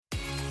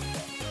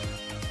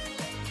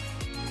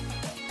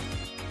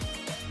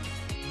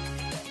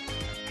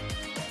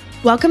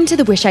Welcome to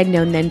the Wish I'd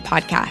Known Then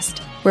podcast,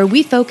 where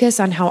we focus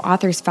on how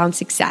authors found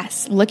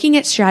success, looking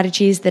at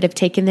strategies that have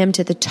taken them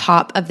to the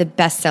top of the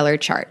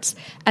bestseller charts,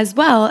 as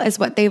well as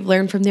what they've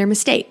learned from their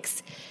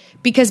mistakes.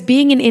 Because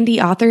being an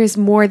indie author is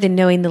more than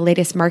knowing the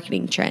latest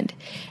marketing trend.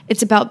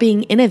 It's about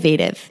being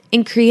innovative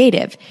and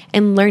creative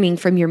and learning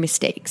from your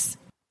mistakes.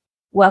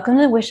 Welcome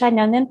to the Wish I'd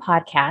Known Then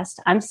podcast.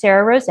 I'm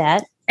Sarah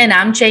Rosette. And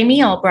I'm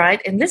Jamie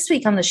Albright. And this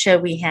week on the show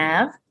we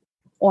have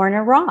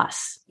Orna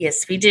Ross.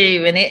 Yes, we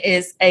do. And it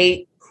is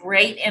a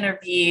great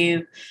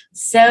interview,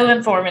 so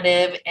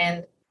informative.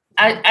 And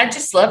I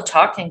just love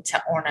talking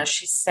to Orna.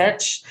 She's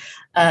such,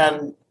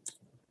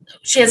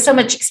 she has so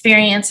much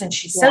experience and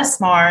she's so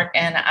smart.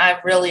 And I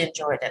really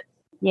enjoyed it.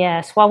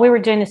 Yes. While we were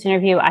doing this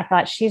interview, I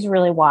thought she's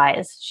really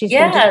wise. She's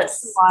been doing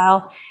this a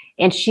while,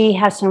 and she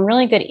has some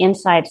really good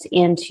insights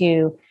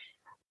into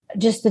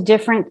just the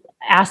different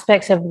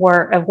aspects of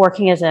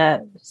working as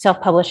a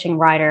self-publishing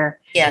writer.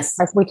 Yes.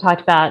 Like we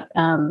talked about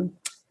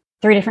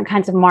 3 different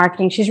kinds of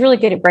marketing. She's really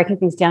good at breaking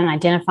things down and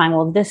identifying,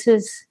 well,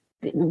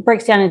 it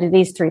breaks down into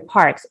these 3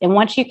 parts. And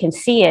once you can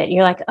see it,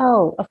 you're like,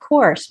 oh, of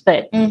course.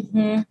 But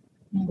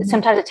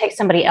sometimes it takes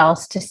somebody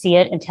else to see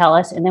it and tell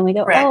us. And then we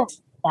go, oh,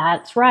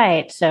 that's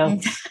right. So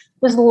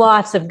there's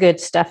lots of good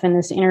stuff in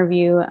this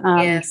interview.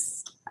 Yes.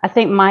 I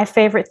think my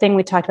favorite thing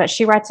we talked about,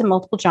 she writes in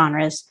multiple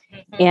genres.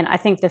 And I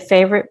think her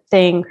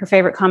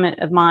favorite comment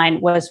of mine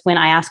was when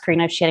I asked her,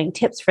 if she had any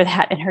tips for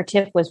that. And her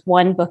tip was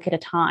 1 book at a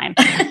time.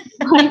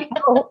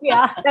 Oh,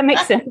 yeah, that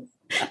makes sense.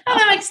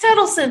 That makes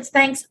total sense.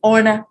 Thanks,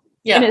 Orna.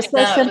 Yeah, and it's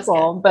so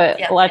simple,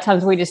 but a lot of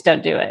times we just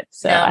don't do it.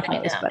 So I thought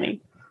it was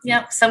funny.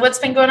 Yeah. So what's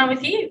been going on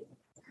with you?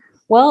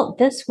 Well,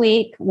 this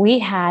week we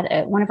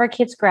had one of our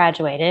kids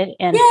graduated,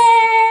 and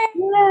yay!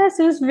 Yes,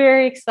 it was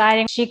very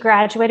exciting. She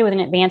graduated with an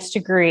advanced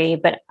degree,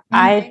 but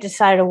I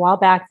decided a while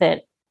back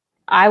that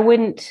I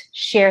wouldn't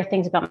share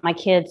things about my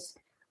kids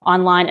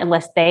online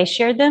unless they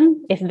shared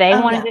them. If they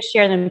wanted to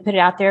share them and put it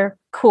out there,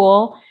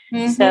 cool.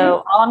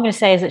 So all I'm going to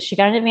say is that she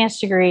got an advanced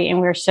degree, and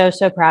we were so,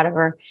 so proud of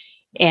her.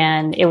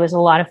 And it was a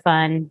lot of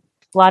fun,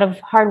 a lot of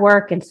hard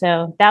work. And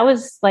so that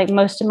was like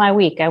most of my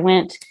week. I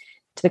went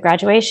to the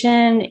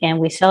graduation and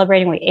we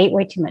celebrated. We ate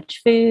way too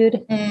much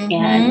food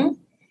and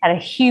had a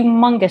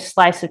humongous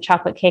slice of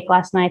chocolate cake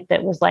last night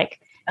that was like,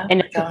 and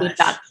it took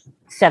about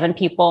 7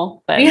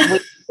 people, but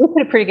we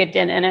put a pretty good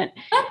dent in it.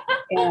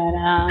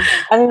 And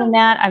other than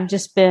that, I've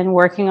just been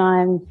working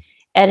on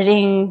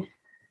editing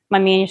my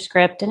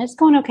manuscript, and it's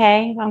going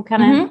okay. I'm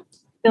kind of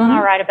feeling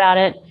all right about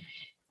it,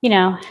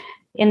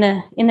 in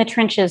the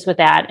trenches with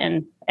that.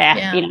 And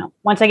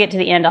once I get to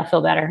the end, I'll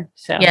feel better.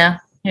 So yeah,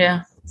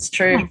 it's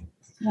true.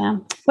 Yeah.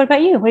 What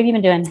about you? What have you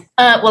been doing?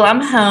 Well,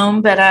 I'm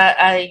home, but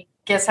I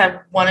guess I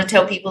want to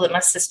tell people that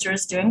my sister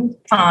is doing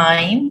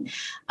fine.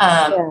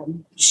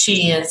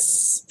 She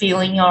is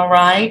feeling all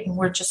right, and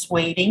we're just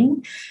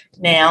waiting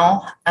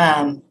now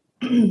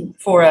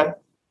for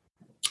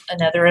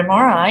another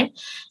MRI.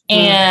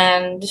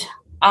 And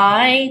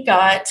I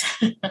got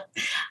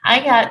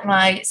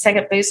my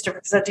second booster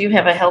because I do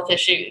have a health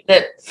issue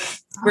that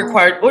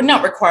required, or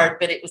not required,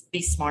 but it would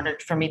be smarter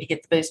for me to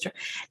get the booster.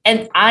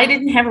 And I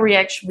didn't have a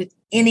reaction with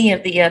any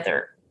of the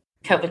other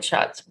COVID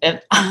shots.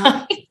 And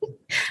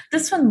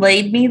this one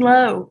laid me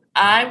low.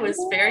 I was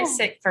very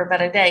sick for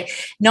about a day.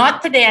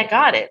 Not the day I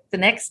got it, the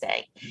next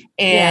day.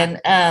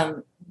 And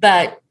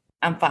but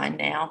I'm fine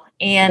now.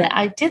 And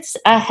I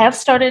have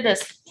started a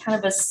kind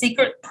of a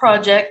secret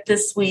project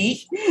this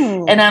week.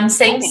 And I'm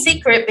saying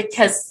secret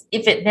because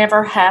if it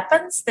never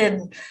happens,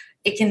 then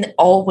it can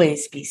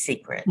always be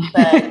secret.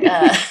 But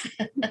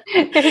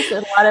there's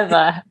a lot of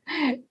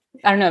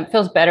I don't know, it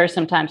feels better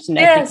sometimes to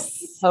know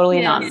it's totally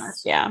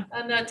anonymous. Yeah.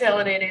 I'm not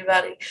telling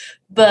anybody.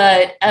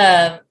 But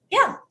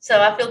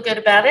so I feel good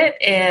about it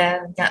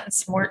and gotten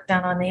some work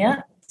done on it.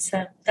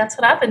 So that's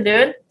what I've been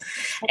doing.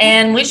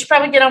 And we should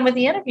probably get on with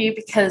the interview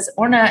because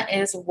Orna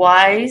is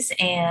wise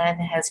and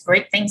has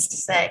great things to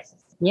say.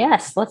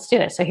 Yes, let's do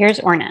it. So here's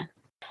Orna.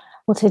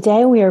 Well,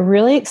 today we are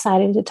really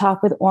excited to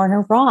talk with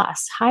Orna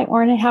Ross. Hi,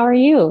 Orna. How are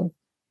you?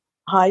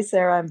 Hi,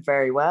 Sarah. I'm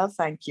very well.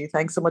 Thank you.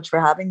 Thanks so much for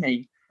having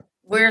me.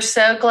 We're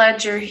so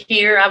glad you're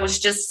here. I was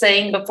just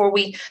saying before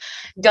we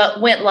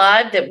went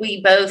live that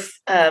we both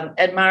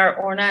admire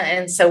Orna.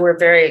 And so we're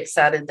very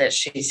excited that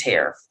she's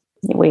here.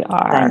 We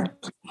are.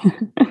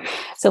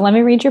 So let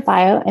me read your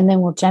bio and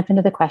then we'll jump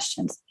into the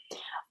questions.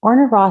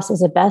 Orna Ross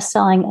is a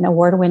best-selling and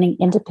award-winning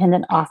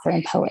independent author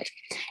and poet.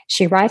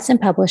 She writes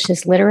and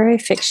publishes literary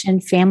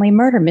fiction, family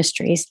murder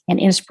mysteries, and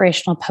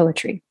inspirational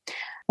poetry.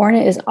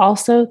 Orna is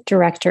also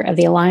director of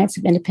the Alliance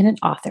of Independent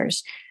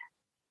Authors,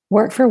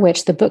 work for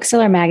which the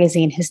Bookseller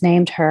magazine has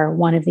named her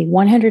one of the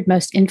 100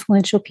 most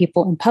influential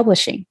people in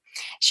publishing.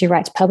 She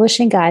writes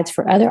publishing guides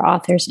for other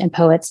authors and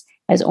poets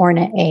as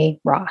Orna A.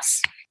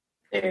 Ross.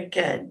 Very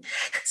good.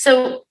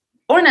 So,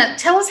 Orna,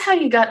 tell us how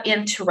you got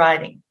into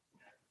writing.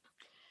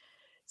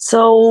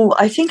 So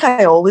I think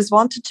I always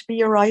wanted to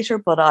be a writer,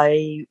 but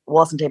I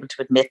wasn't able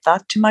to admit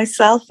that to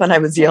myself when I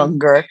was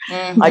younger.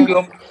 I grew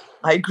up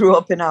I grew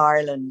up in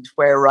Ireland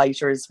where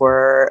writers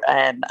were,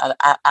 at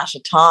a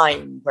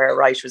time where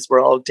writers were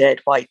all dead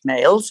white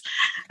males.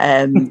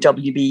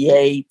 W.B.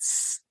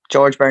 Yeats,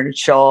 George Bernard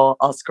Shaw,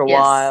 Oscar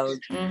Wilde,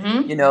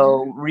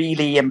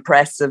 really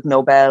impressive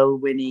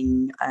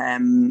Nobel-winning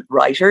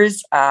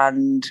writers,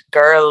 and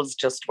girls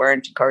just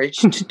weren't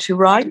encouraged to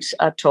write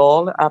at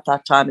all at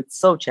that time. It's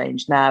so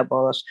changed now,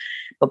 but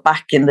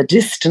back in the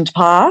distant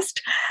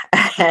past.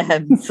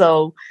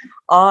 So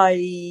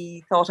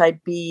I thought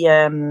I'd be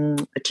a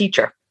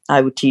teacher. I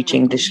would teach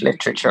English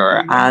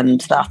literature, and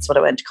that's what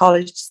I went to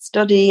college to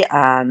study.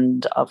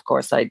 And of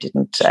course, I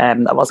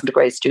wasn't a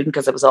great student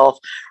because I was off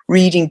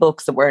reading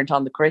books that weren't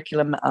on the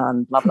curriculum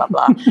and blah, blah,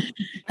 blah.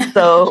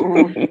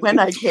 So when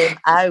I came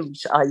out,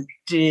 I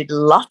did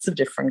lots of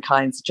different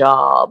kinds of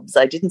jobs.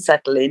 I didn't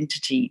settle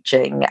into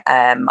teaching.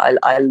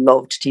 I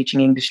loved teaching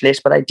English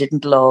lit, but I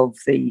didn't love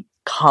the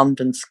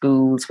convent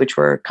schools, which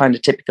were kind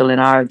of typical in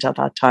Ireland at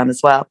that time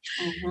as well.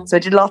 So I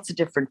did lots of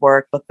different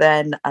work, but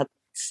then at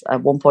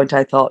one point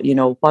I thought,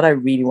 what I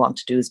really want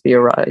to do is be a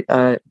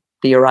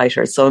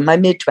writer. So in my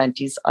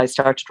mid-20s, I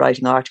started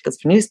writing articles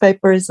for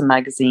newspapers and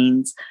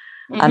magazines,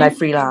 and I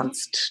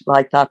freelanced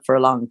like that for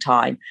a long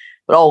time.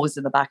 But always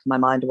in the back of my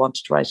mind, I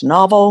wanted to write a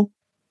novel.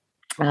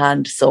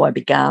 And so I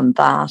began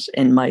that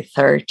in my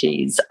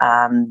 30s.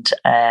 And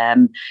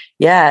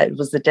it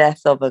was the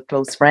death of a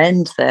close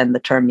friend then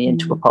that turned me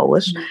into a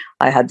poet.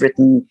 I had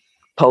written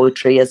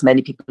poetry, as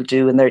many people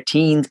do in their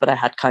teens, but I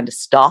had kind of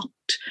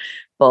stopped.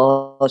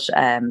 But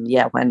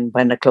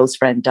when a close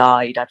friend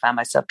died, I found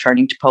myself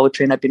turning to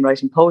poetry, and I've been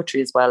writing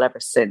poetry as well ever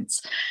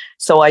since.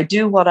 So I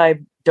do what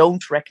I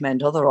don't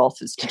recommend other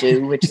authors to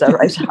do, which is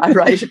I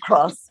write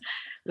across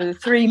the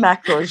three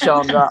macro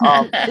genre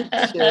of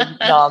fiction,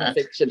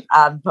 non-fiction,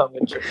 and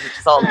poetry, which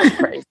is always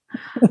great.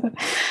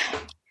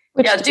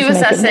 Do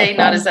as I say,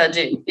 not as I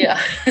do.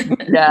 Yeah.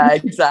 Yeah,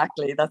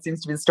 exactly. That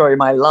seems to be the story of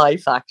my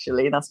life,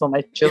 actually. That's what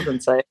my children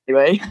say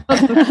anyway.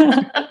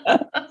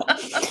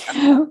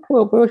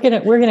 Well, we're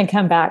gonna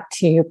come back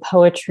to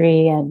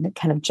poetry and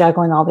kind of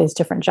juggling all these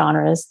different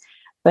genres.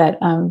 But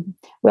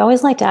we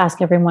always like to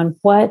ask everyone,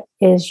 what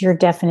is your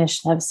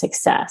definition of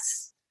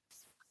success?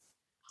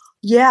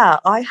 Yeah,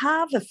 I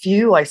have a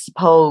few, I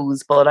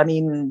suppose, but I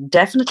mean,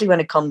 definitely when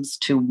it comes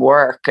to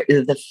work,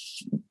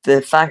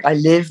 the fact I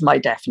live my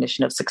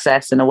definition of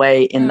success in a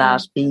way in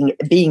that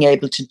being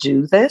able to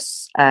do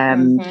this,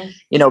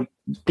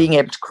 being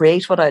able to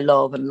create what I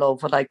love and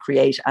love what I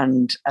create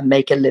and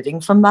make a living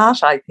from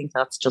that, I think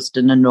that's just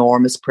an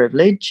enormous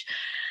privilege.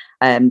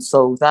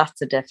 So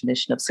that's a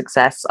definition of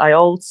success. I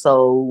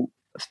also,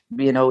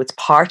 it's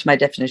part of my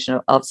definition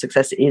of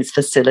success is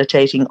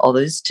facilitating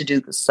others to do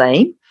the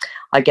same.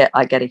 I get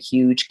a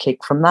huge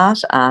kick from that,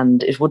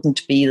 and it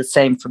wouldn't be the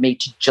same for me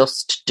to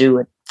just do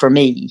it for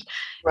me.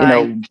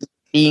 Right.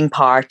 Being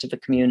part of a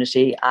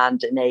community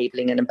and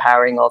enabling and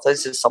empowering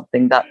others is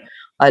something that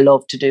I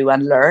love to do,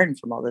 and learn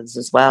from others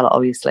as well,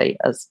 obviously,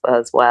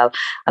 as well.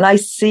 And I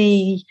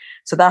see,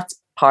 so that's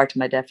part of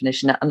my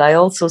definition. And I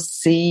also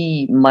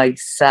see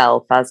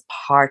myself as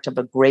part of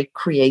a great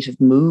creative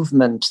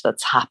movement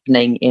that's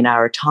happening in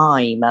our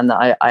time. And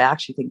I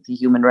actually think the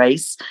human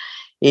race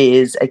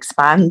is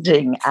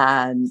expanding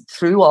and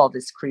through all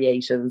this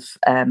creative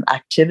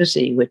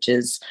activity, which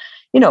is,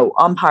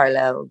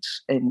 unparalleled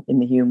in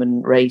the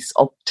human race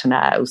up to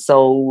now.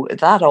 So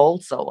that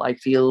also, I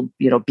feel,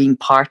 being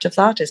part of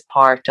that is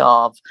part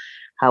of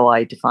how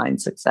I define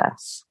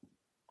success.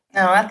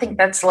 No, I think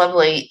that's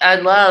lovely.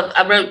 I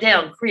wrote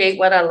down, create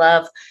what I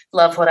love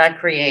what I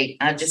create.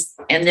 And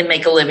then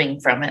make a living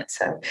from it.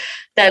 So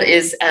that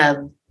is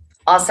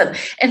awesome.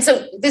 And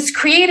so this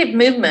creative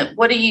movement,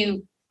 where do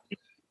you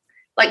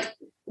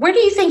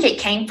think it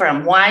came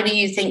from? Why do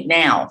you think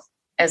now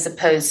as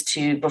opposed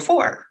to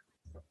before?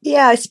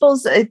 Yeah, I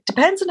suppose it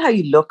depends on how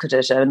you look at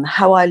it, and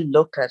how I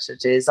look at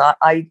it is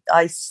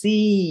I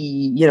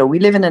see, we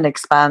live in an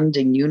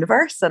expanding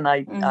universe, and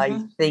I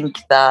think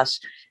that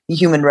the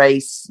human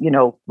race,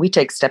 we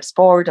take steps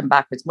forward and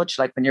backwards, much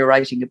like when you're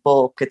writing a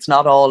book. It's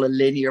not all a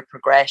linear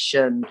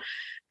progression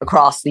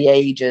across the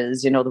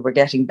ages, that we're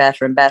getting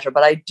better and better.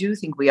 But I do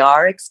think we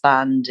are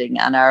expanding,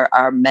 and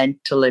our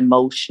mental,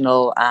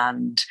 emotional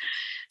and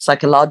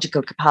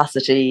psychological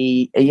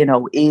capacity,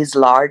 is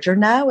larger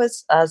now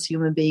as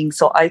human beings.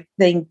 So I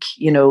think,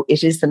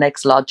 it is the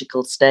next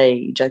logical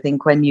stage. I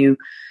think when you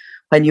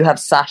have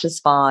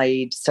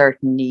satisfied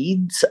certain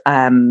needs,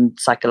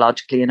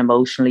 psychologically and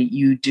emotionally,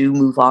 you do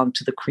move on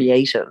to the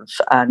creative,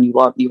 and you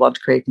want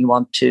to create, and you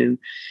want to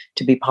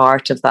be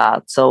part of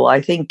that. So I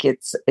think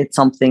it's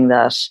something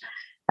that,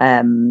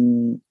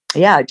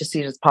 I just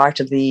see it as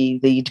part of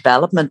the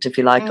development, if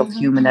you like, of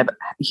human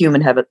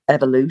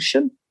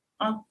evolution.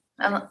 Oh.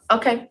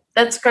 Okay,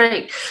 that's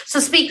great. So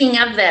speaking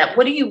of that,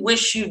 what do you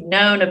wish you'd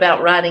known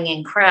about writing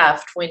and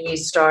craft when you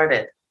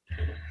started?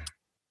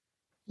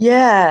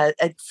 Yeah,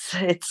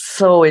 it's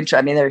so interesting.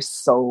 I mean, there's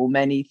so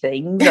many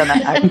things,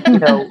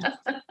 and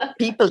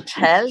people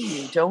tell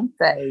you, don't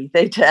they?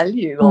 They tell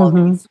you all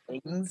these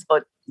things,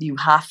 but you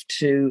have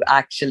to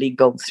actually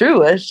go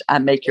through it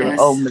and make your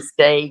own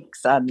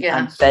mistakes and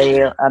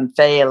fail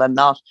and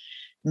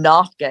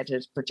not get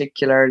it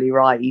particularly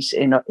right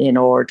in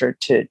order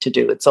to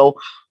do it. So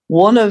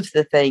one of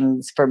the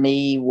things for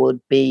me would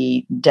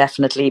be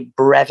definitely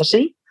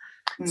brevity.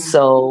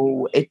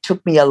 So it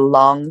took me a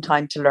long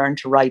time to learn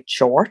to write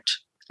short,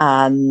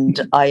 and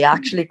I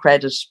actually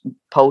credit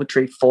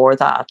poetry for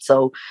that.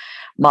 So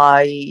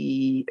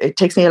it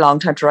takes me a long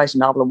time to write a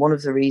novel, and one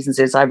of the reasons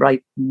is I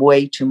write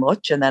way too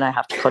much, and then I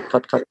have to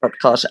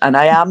cut, and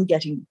I am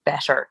getting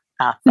better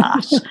at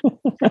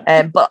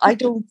that. But I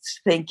don't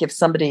think if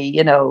somebody,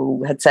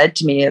 had said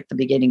to me at the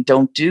beginning,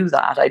 don't do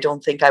that, I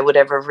don't think I would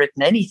ever have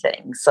written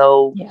anything.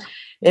 So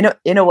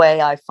in a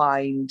way, I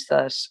find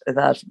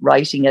that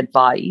writing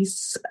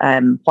advice,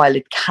 while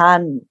it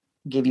can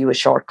give you a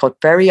shortcut,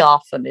 very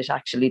often it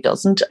actually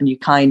doesn't, and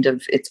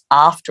it's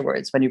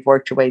afterwards when you've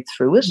worked your way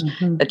through it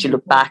that you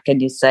look back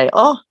and you say,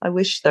 oh, I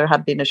wish there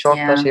had been a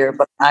shortcut here,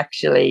 but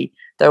actually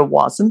there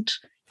wasn't.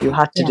 You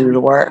had to do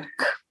the work.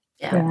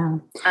 Yeah,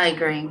 I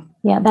agree.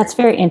 Yeah, that's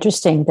very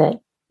interesting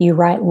that you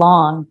write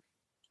long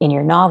in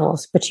your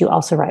novels, but you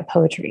also write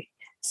poetry.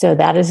 So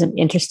that is an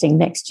interesting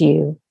mix. Do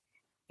you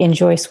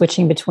enjoy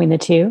switching between the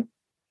two?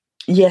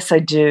 Yes, I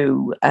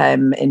do.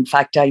 In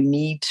fact, I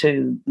need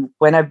to,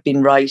 when I've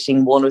been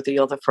writing one or the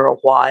other for a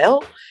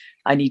while,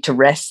 I need to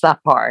rest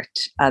that part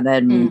and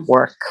then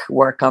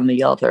work on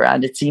the other.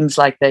 And it seems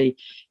like they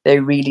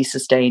really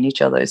sustain each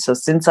other. So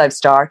since I've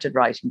started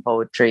writing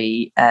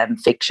poetry,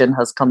 fiction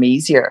has come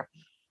easier.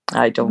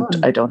 I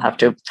don't have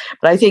to.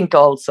 But I think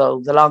also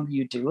the longer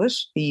you do it,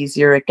 the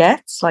easier it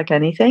gets, like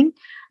anything.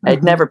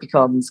 It never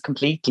becomes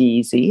completely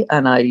easy.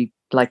 And I,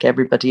 like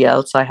everybody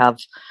else, I have,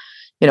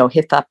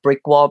 hit that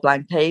brick wall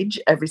blank page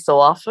every so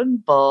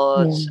often.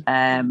 But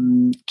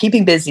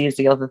keeping busy is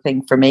the other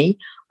thing for me.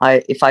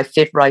 If I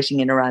fit writing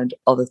in around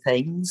other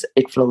things,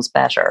 it flows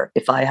better.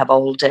 If I have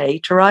all day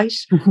to write,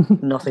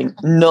 nothing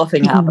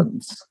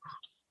happens.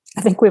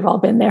 I think we've all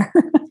been there.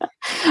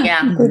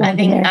 Yeah, I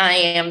think I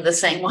am the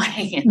same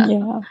way.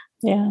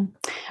 Yeah.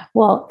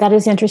 Well, that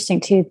is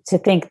interesting too, to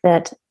think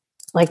that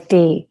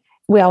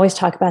we always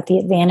talk about the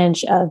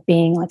advantage of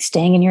being like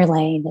staying in your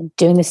lane and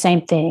doing the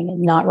same thing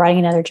and not writing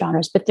in other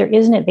genres. But there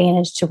is an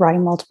advantage to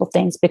writing multiple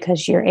things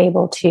because you're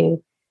able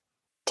to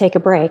take a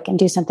break and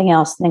do something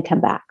else and then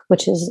come back,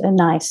 which is a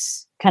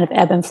nice kind of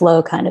ebb and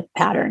flow kind of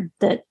pattern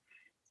that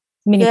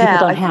many people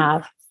don't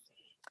have.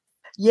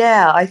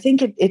 I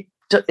think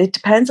it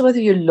depends on whether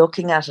you're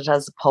looking at it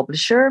as a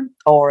publisher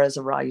or as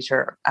a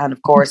writer. And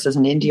of course, as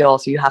an indie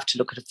author, you have to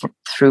look at it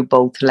through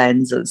both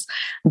lenses.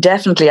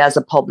 Definitely as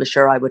a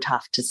publisher, I would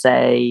have to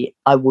say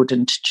I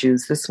wouldn't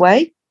choose this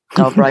way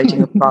of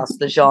writing across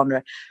the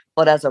genre.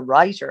 But as a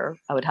writer,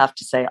 I would have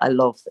to say I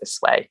love this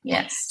way.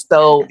 Yes.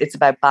 So it's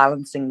about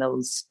balancing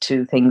those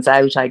two things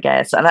out, I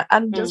guess.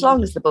 And as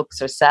long as the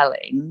books are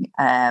selling,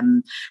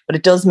 but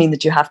it does mean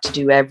that you have to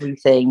do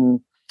everything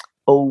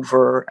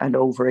over and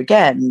over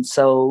again.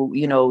 So,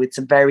 it's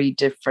a very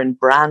different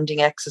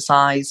branding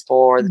exercise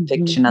for the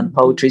fiction and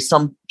poetry.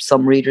 Some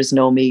readers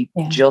know me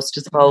just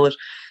as a poet.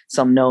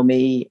 Some know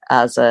me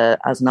as a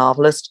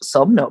novelist.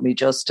 Some know me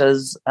just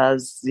as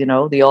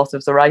the author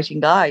of the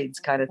writing guides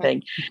kind of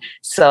thing.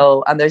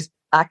 So, and there's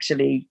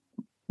actually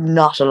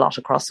not a lot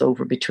of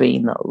crossover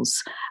between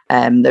those.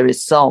 There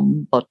is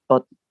some, but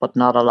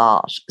not a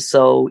lot.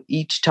 So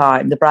each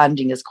time the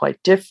branding is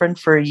quite different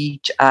for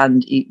each,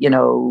 and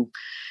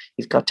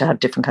you've got to have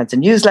different kinds of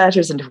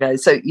newsletters and different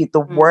kinds. So the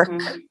work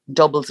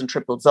doubles and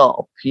triples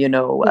up,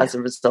 as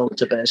a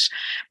result of it.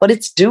 But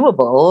it's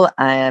doable.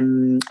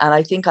 And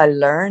I think I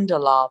learned a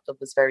lot that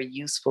was very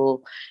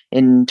useful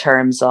in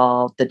terms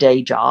of the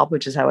day job,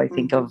 which is how I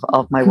think of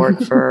my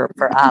work for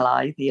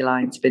ALLI, the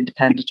Alliance of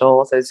Independent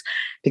Authors,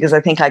 because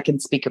I think I can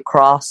speak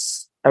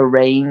across a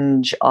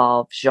range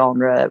of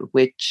genre,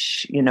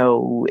 which,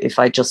 if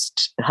I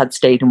just had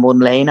stayed in one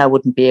lane, I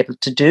wouldn't be able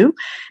to do,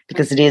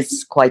 because it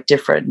is quite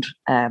different.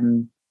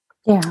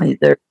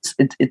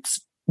 It's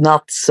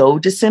not so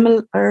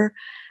dissimilar,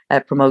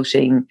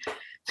 promoting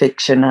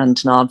fiction and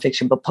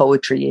nonfiction, but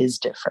poetry is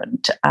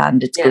different,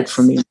 and it's good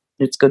for me.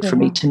 It's good for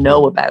me to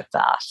know about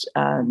that,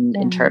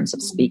 in terms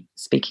of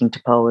speaking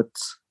to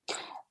poets.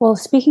 Well,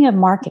 speaking of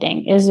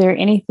marketing, is there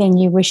anything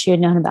you wish you had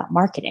known about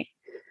marketing?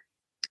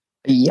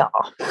 Yeah.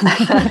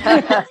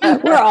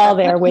 We're all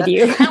there with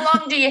you. How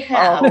long do you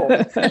have?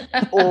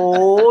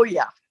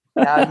 Yeah.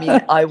 I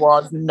mean, I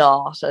was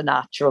not a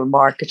natural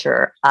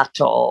marketer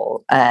at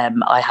all.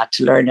 I had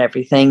to learn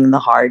everything the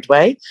hard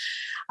way.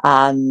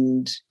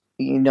 And,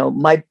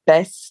 my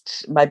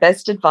best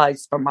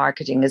advice for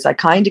marketing is I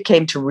kind of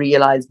came to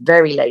realize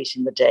very late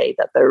in the day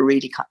that there are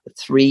really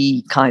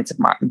three kinds of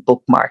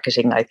book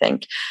marketing, I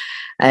think.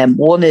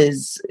 One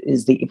is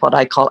what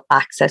I call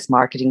access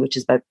marketing, which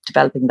is about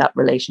developing that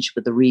relationship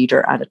with the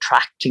reader and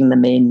attracting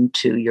them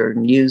into your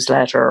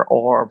newsletter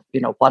or,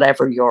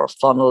 whatever your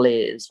funnel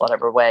is,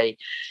 whatever way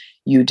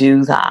you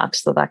do that.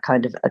 So that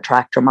kind of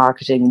attractor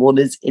marketing. One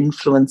is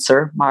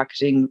influencer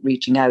marketing,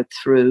 reaching out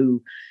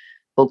through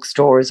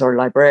bookstores or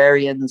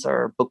librarians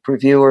or book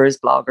reviewers,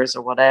 bloggers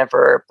or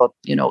whatever, but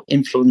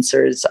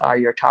influencers are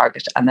your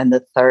target. And then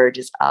the third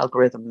is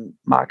algorithm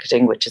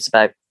marketing, which is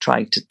about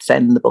trying to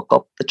send the book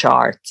up the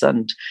charts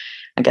and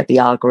get the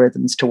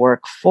algorithms to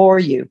work for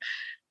you.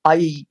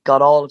 I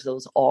got all of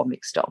those all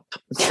mixed up.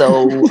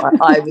 So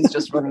I was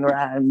just running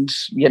around,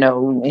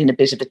 in a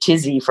bit of a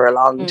tizzy for a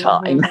long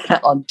time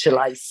until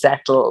I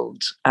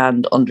settled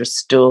and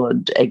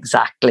understood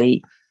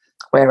exactly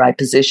where I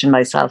position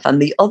myself.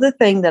 And the other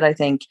thing that I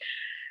think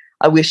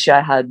I wish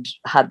I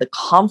had the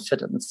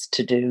confidence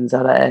to do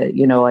that I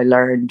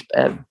learned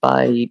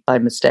by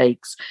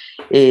mistakes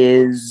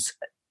is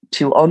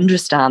to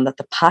understand that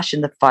the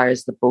passion that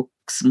fires the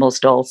books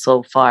must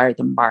also fire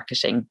the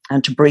marketing,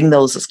 and to bring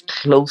those as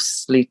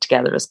closely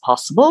together as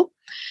possible.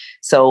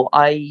 So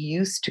I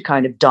used to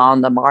kind of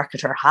don the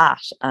marketer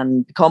hat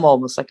and become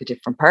almost like a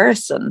different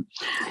person.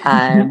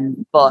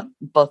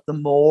 But the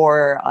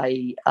more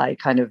I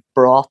kind of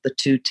brought the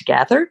two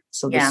together,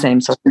 so the same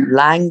sort of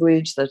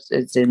language that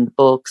is in the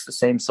books, the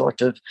same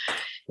sort of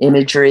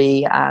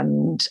imagery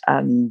and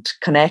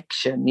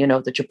connection,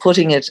 that you're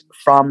putting it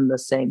from the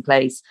same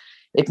place,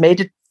 it made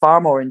it far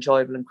more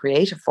enjoyable and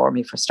creative for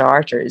me, for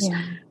starters.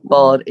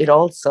 But it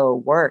also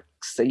works.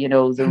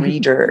 The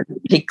reader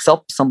picks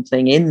up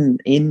something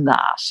in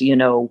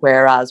that,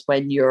 whereas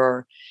when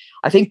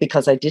I think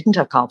because I didn't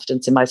have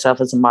confidence in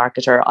myself as a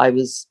marketer, I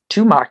was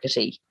too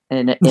markety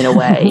in a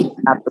way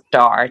at the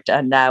start.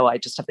 And now I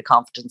just have the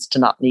confidence to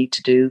not need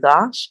to do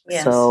that.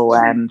 Yes. So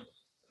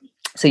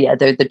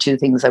they're the two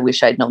things I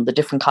wish I'd known, the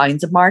different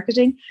kinds of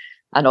marketing,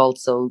 and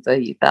also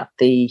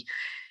the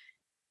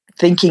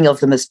thinking of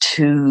them as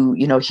two,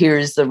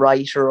 here's the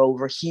writer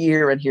over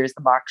here and here's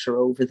the marketer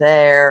over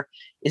there,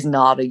 is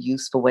not a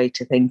useful way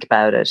to think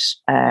about it.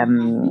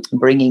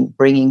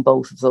 Bringing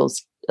both of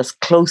those as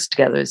close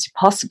together as you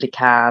possibly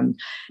can,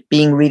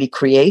 being really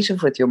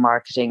creative with your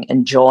marketing,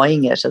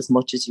 enjoying it as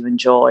much as you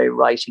enjoy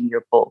writing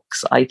your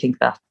books. I think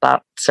that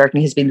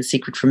certainly has been the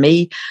secret for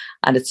me,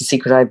 and it's a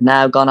secret I've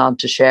now gone on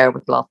to share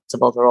with lots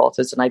of other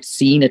authors, and I've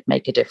seen it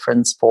make a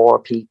difference for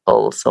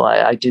people. So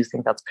I do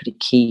think that's pretty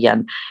key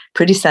and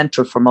pretty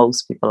central for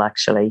most people,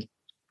 actually.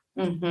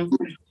 Mm-hmm.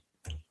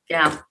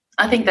 Yeah,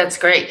 I think that's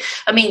great.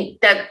 I mean,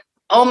 that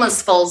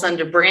almost falls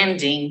under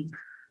branding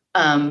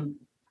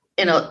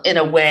in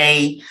a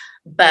way,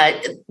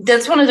 but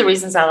that's one of the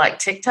reasons I like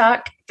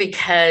TikTok,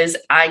 because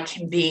I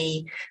can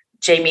be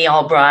Jamie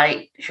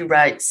Albright, who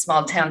writes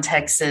Small Town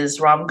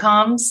Texas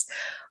rom-coms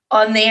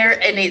on there,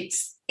 and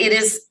it's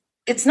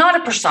not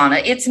a persona,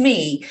 it's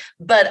me,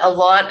 but a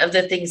lot of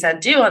the things I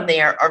do on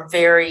there are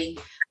very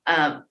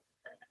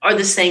are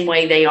the same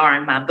way they are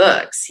in my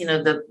books.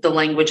 The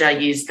language I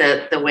use,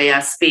 the way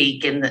I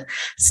speak and the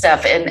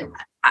stuff, and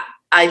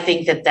I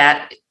think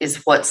that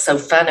is what's so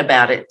fun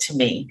about it to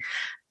me,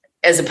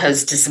 as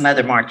opposed to some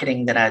other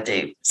marketing that I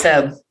do.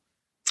 So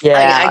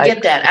yeah, I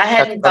get that. I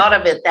hadn't thought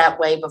of it that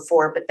way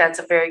before, but that's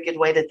a very good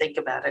way to think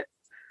about it.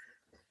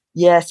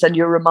 Yes, and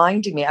you're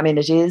reminding me, I mean,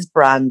 it is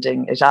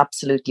branding. It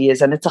absolutely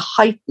is. And it's a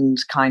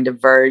heightened kind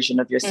of version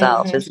of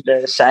yourself, isn't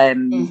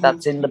it?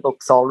 That's in the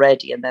books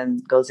already and then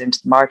goes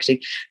into the marketing.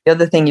 The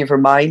other thing you've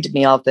reminded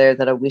me of there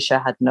that I wish I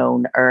had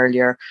known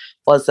earlier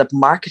was that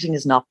marketing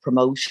is not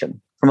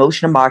promotion.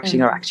 Promotion and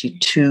marketing are actually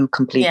two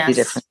completely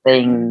different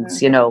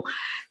things,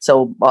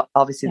 So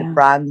obviously the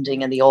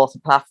branding and the author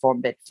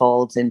platform bit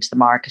falls into the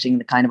marketing,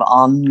 the kind of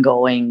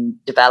ongoing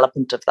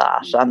development of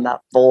that and that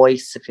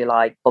voice, if you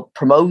like. But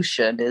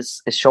promotion is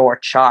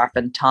short, sharp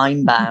and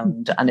time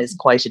bound and is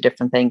quite a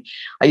different thing.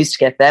 I used to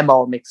get them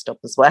all mixed up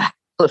as well.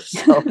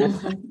 So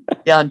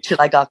until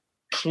I got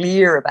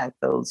clear about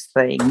those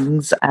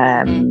things,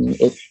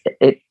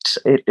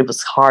 it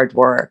was hard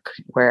work,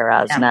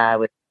 whereas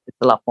now it's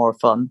a lot more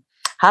fun.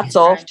 Hats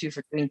off to you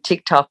for doing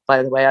TikTok,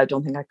 by the way. I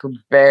don't think I could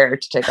bear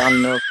to take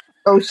on no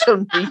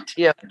social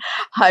media.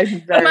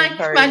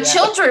 My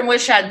children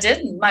wish I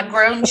didn't. My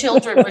grown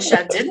children wish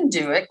I didn't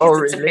do it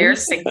because it's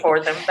embarrassing for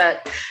them.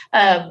 But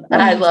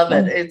I love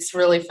it. It's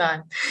really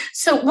fun.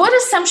 So what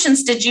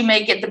assumptions did you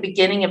make at the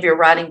beginning of your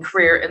writing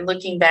career? And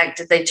looking back,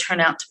 did they turn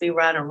out to be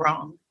right or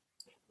wrong?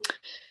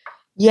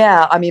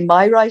 Yeah, I mean,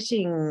 my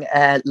writing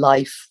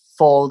life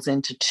falls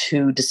into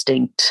two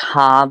distinct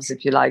halves,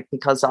 if you like,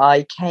 because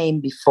I came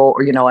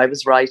before, I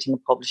was writing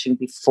and publishing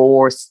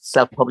before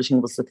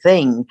self-publishing was the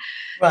thing.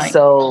 Right.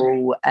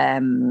 So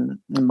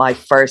my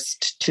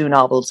first two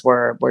novels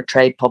were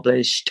trade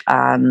published,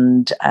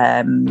 and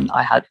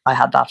I had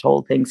that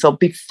whole thing. So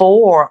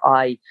before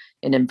I,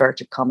 in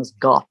inverted commas,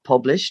 got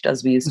published,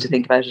 as we used to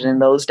think about it in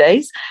those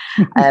days,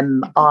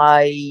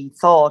 I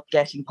thought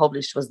getting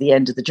published was the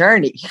end of the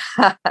journey.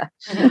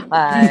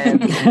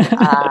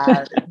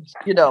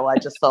 I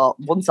just thought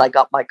once I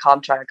got my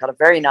contract, I got a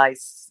very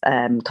nice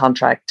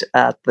contract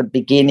at the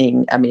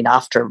beginning. I mean,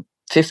 after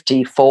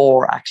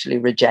 54 actually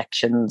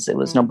rejections, it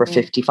was number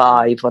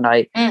 55 when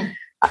I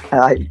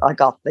I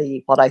got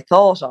what I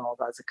thought of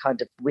as a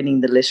kind of winning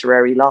the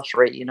literary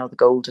lottery, you know, the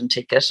golden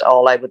ticket.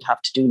 All I would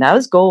have to do now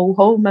is go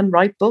home and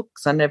write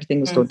books and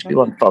everything was going to be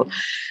wonderful.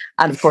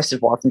 And of course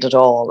it wasn't at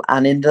all.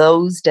 And in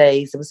those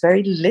days, there was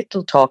very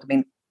little talk. I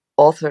mean,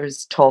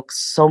 authors talk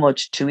so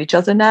much to each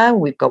other now.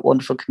 We've got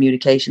wonderful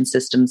communication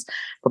systems.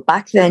 But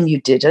back then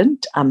you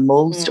didn't. And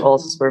most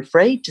authors were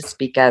afraid to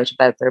speak out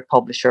about their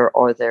publisher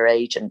or their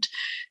agent.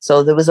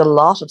 So there was a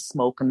lot of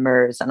smoke and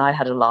mirrors. And I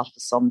had a lot of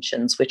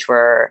assumptions, which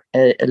were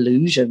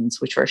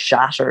illusions, which were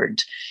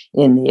shattered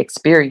in the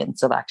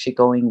experience of actually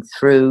going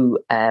through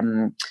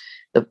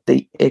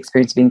the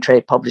experience of being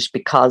trade published,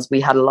 because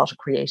we had a lot of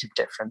creative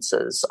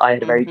differences. I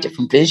had a very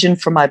different vision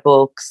for my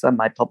books than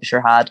my publisher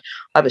had.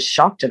 I was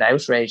shocked and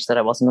outraged that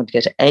I wasn't going to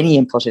get any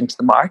input into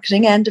the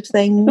marketing end of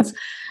things.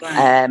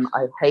 I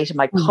hated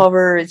my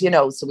covers, you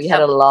know, so we had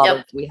a lot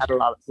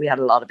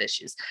of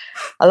issues.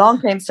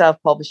 Along came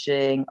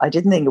self-publishing. I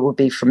didn't think it would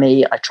be for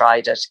me. I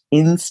tried it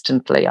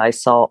instantly. I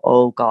saw,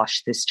 oh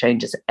gosh, this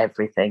changes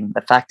everything. The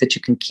fact that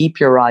you can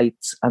keep your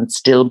rights and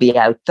still be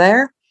out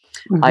there.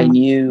 I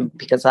knew,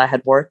 because I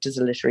had worked as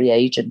a literary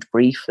agent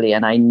briefly,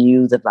 and I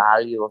knew the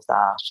value of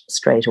that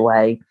straight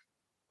away.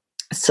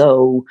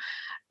 So,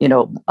 you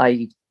know,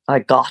 I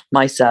got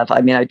myself, I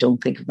mean, I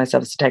don't think of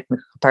myself as a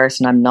technical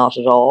person. I'm not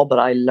at all, but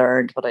I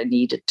learned what I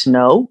needed to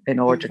know in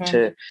order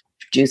to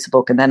produce a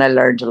book. And then I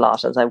learned a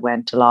lot as I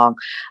went along.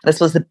 And I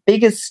suppose the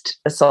biggest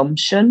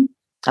assumption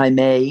I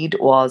made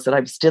was that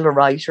I was still a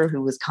writer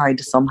who was kind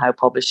of somehow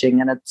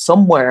publishing. And at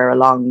somewhere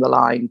along the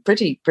line,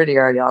 pretty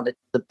early on,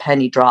 the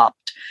penny dropped.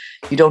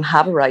 You don't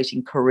have a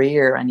writing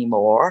career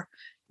anymore.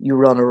 You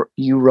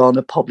run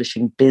a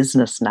publishing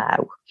business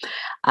now.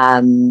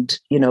 And,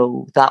 you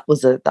know, that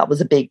was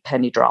a big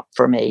penny drop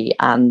for me.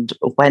 And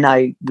when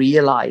I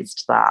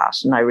realized that,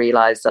 and I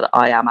realized that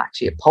I am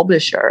actually a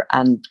publisher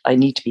and I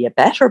need to be a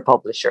better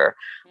publisher,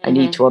 I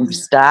need to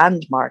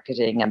understand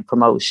marketing and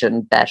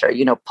promotion better.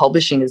 You know,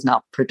 publishing is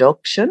not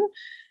production.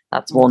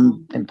 That's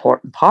one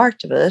important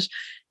part of it.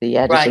 The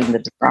editing,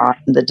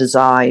 the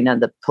design,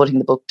 and the putting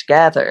the book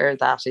together,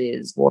 that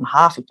is one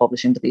half of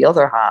publishing, but the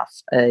other half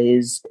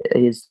is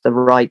the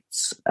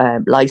rights,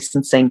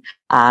 licensing,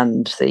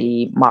 and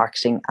the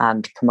marketing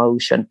and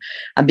promotion.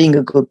 And being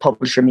a good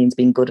publisher means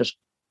being good at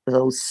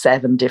those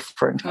 7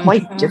 different,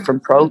 quite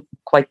different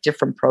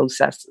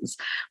processes.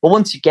 But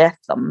once you get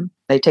them,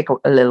 they take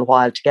a little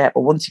while to get,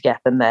 but once you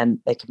get them, then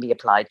they can be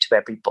applied to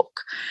every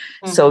book.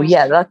 So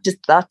yeah,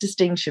 that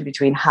distinction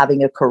between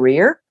having a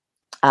career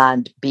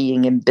and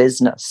being in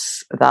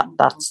business,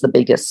 that's the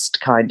biggest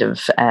kind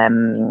of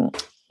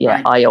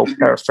eye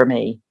opener for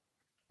me.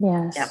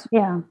 Yes.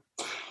 Yeah.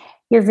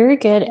 You're very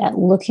good at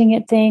looking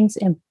at things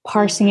and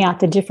parsing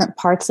out the different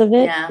parts of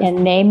it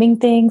and naming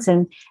things.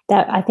 And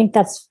that, I think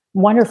that's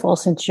wonderful,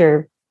 since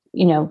you're,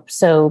 you know,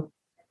 so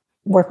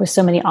work with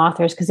so many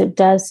authors, because it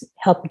does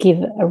help give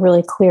a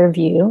really clear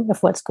view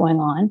of what's going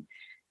on.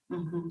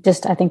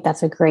 Just, I think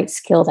that's a great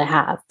skill to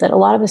have that a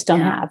lot of us don't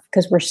have,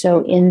 because we're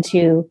so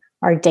into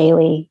our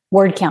daily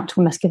word count.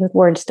 We must get the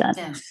words done.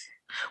 Yes.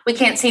 We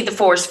can't see the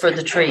forest for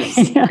the trees,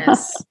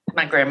 as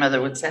my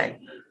grandmother would say.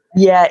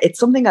 Yeah, it's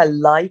something I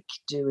like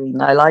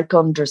doing. I like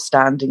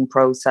understanding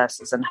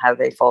processes and how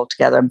they fall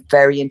together. I'm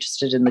very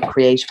interested in the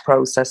creative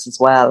process as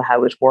well,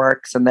 how it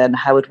works, and then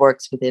how it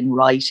works within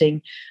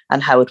writing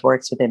and how it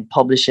works within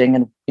publishing,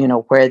 and, you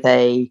know, where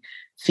they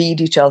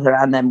feed each other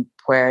and then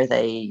where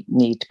they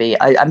need to be.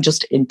 I'm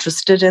just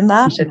interested in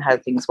that, in how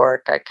things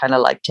work. I kind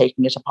of like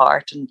taking it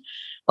apart and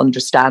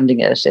understanding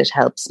it. It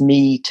helps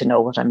me to know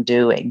what I'm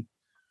doing.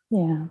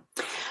 Yeah.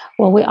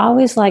 Well, we've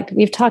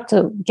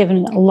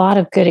given a lot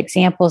of good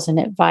examples and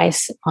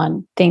advice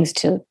on things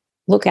to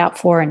look out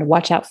for and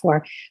watch out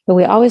for. But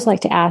we always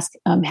like to ask,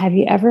 have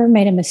you ever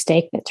made a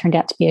mistake that turned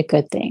out to be a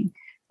good thing?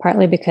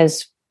 Partly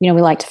because, you know,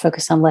 we like to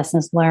focus on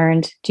lessons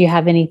learned. Do you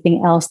have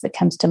anything else that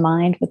comes to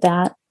mind with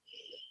that?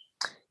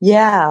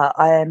 Yeah,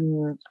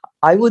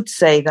 I would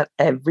say that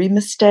every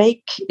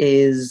mistake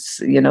is,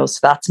 you know, so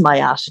that's my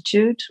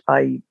attitude.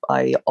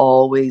 I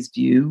always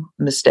view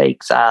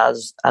mistakes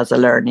as a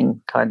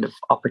learning kind of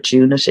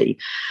opportunity.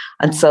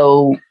 And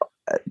so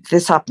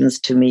this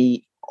happens to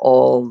me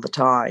all the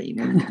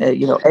time.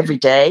 You know, every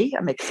day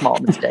I make a small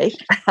mistake.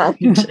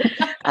 and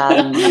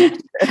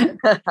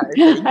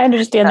I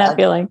understand that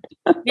feeling.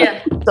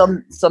 Yeah.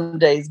 Some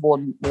days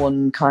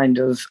one kind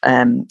of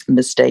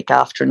mistake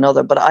after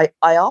another. But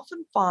I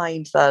often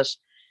find that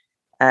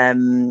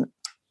the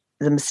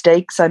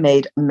mistakes I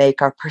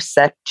make are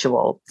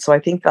perceptual. So I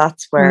think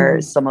that's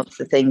where some of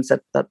the things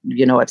that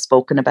you know I've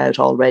spoken about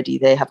already,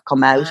 they have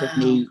come out of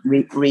me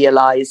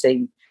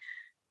realizing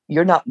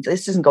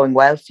this isn't going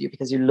well for you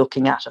because you're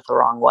looking at it the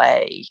wrong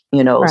way,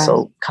 you know. Right.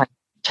 So kind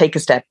of take a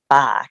step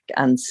back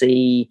and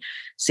see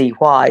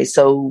why.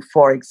 So,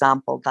 for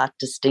example, that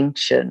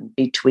distinction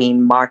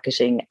between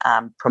marketing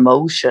and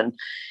promotion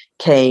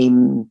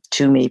came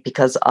to me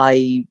because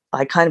I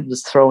kind of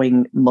was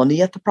throwing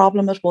money at the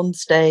problem at one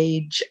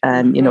stage,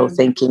 and you know,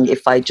 thinking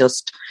if I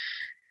just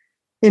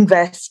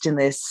invest in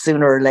this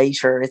sooner or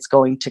later. It's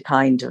going to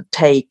kind of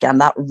take, and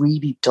that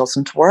really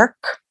doesn't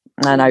work.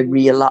 And I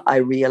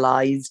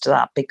realized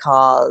that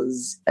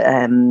because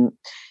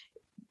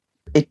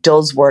it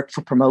does work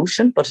for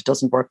promotion, but it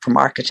doesn't work for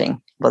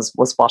marketing,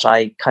 was what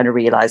I kind of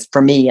realized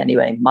for me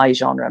anyway, my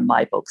genre and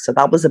my book. So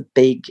that was a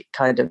big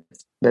kind of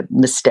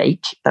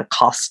mistake that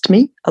cost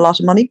me a lot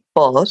of money.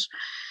 But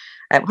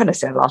when I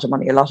say a lot of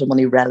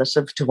money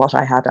relative to what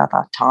I had at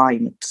that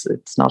time,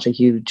 it's not a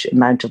huge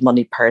amount of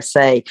money per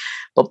se.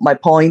 But my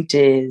point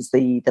is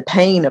the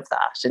pain of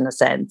that, in a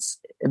sense,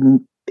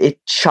 it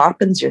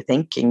sharpens your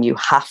thinking. You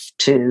have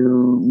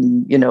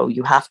to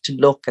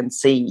look and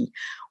see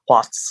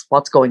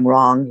what's going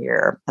wrong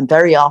here. And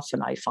very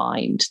often I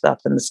find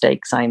that the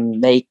mistakes I'm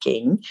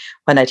making,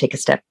 when I take a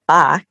step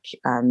back,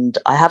 and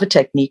I have a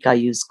technique I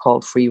use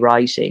called free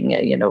writing,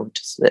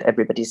 just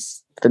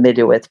everybody's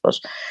familiar with, but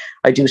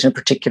I do it in a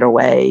particular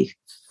way.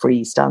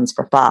 Free stands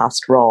for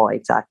fast, raw,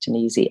 exact, and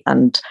easy.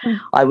 And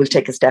I will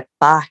take a step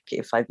back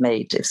if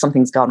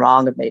something's gone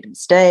wrong, I've made a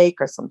mistake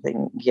or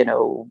something,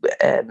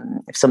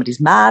 if somebody's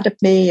mad at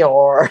me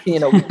or,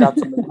 we've got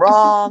something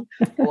wrong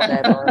or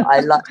whatever. I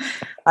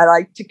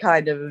like to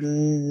kind of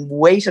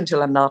wait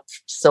until I'm not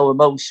so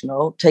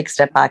emotional, take a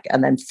step back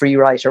and then free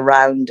write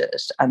around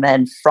it. And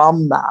then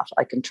from that,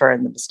 I can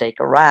turn the mistake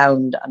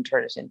around and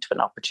turn it into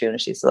an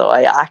opportunity. So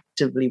I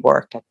actively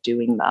work at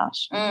doing that.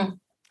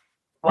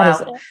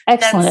 Wow,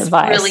 excellent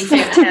advice. Really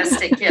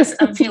fantastic. Yes,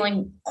 I'm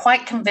feeling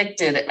quite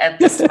convicted at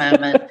this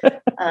moment.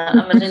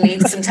 I'm going to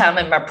need some time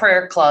in my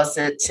prayer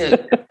closet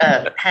to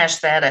hash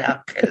that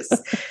out, because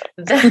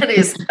that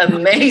is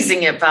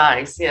amazing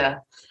advice.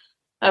 Yeah,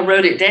 I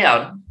wrote it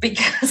down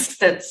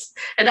because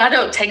and I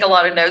don't take a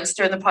lot of notes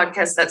during the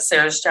podcast. That's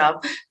Sarah's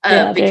job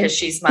because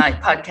she's my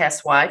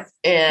podcast wife.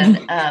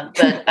 And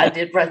but I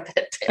did write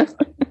that down.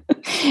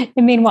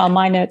 And meanwhile,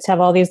 my notes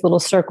have all these little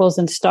circles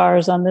and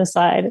stars on this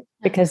side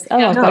because,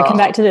 I've got to come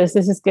back to this.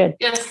 This is good.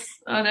 Yes.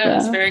 Oh, no,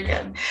 it's very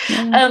good.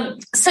 Yeah.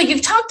 So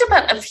you've talked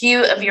about a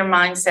few of your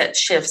mindset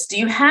shifts. Do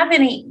you have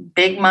any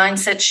big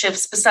mindset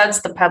shifts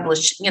besides the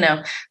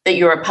that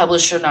you're a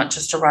publisher, not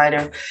just a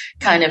writer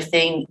kind of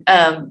thing,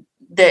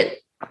 that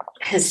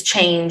has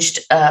changed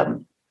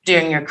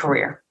during your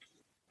career?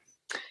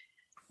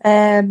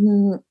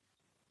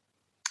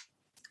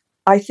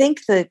 I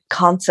think the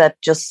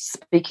concept, just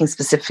speaking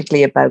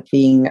specifically about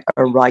being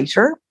a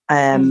writer,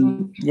 I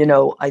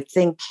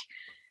think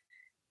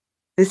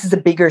this is a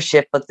bigger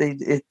shift, but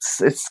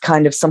it's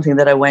kind of something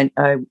that I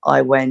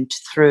went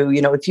through.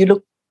 If you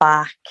look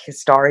back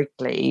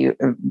historically,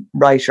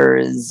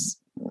 writers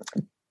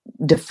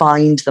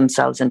defined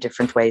themselves in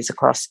different ways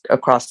across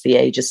the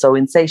ages. So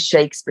in, say,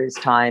 Shakespeare's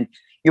time,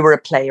 you were a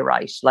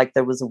playwright, like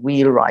there was a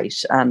wheelwright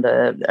and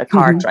a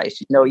cartwright.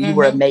 You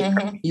were a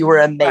maker. You were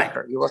a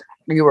maker. Right.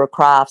 You were a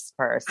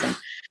craftsperson.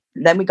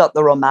 Then we got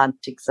the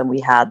Romantics, and we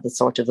had the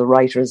sort of the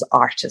writer's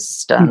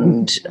artist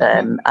and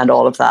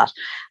all of that.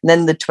 And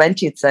then the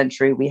 20th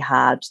century, we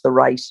had the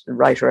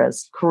writer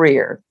as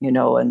career.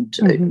 And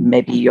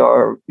maybe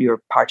you're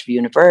part of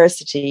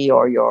university,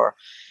 or you're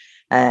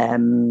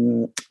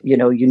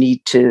you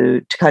need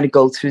to kind of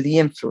go through the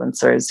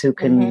influencers who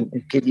can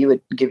give you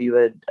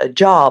a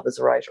job as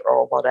a writer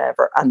or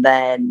whatever. And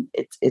then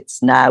it's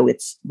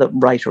the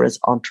writer as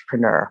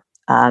entrepreneur.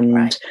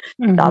 And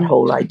that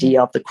whole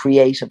idea of the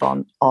creative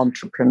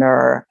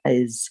entrepreneur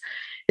is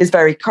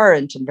very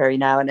current and very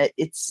now, and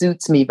it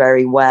suits me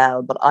very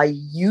well. But I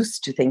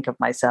used to think of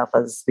myself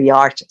as the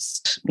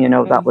artist.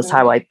 That was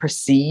how I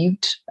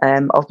perceived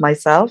of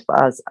myself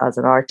as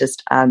an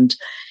artist. And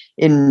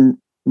in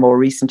more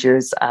recent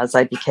years, as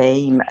I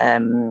became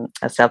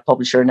a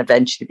self-publisher and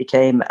eventually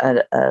became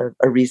a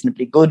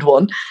reasonably good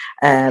one,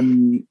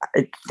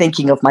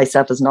 thinking of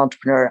myself as an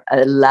entrepreneur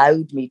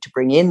allowed me to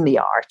bring in the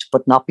art,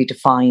 but not be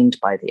defined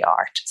by the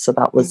art. So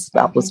that was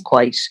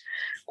quite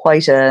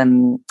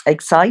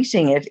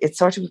exciting. It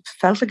sort of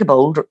felt like a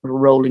boulder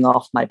rolling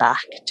off my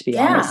back, to be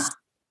honest.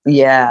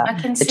 Yeah, I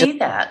can see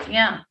that.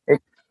 Yeah. It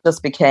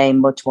just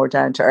became much more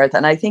down to earth.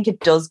 And I think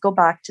it does go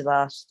back to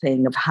that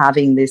thing of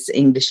having this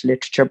English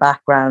literature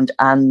background.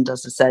 And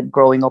as I said,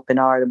 growing up in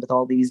Ireland with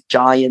all these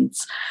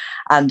giants,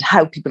 and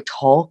how people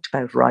talked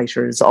about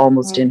writers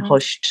almost in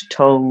hushed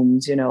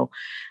tones,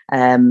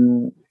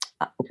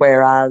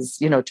 whereas,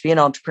 to be an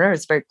entrepreneur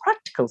is a very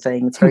practical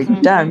thing. It's a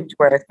very down to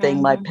earth thing.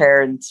 My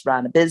parents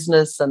ran a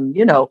business, and,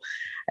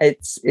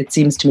 it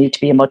seems to me to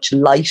be a much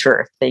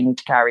lighter thing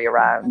to carry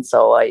around.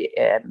 So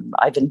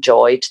I've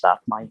enjoyed that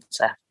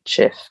mindset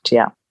shift.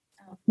 Yeah.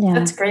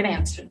 That's a great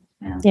answer.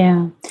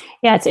 Yeah.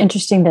 It's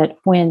interesting that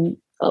when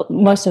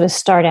most of us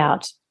start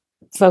out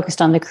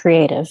focused on the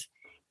creative,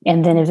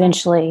 and then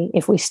eventually,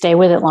 if we stay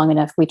with it long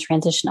enough, we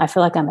transition. I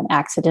feel like I'm an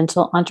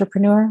accidental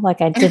entrepreneur.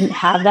 Like I didn't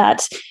have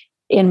that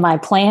in my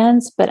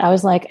plans, but I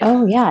was like,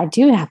 oh yeah, I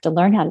do have to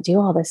learn how to do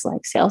all this,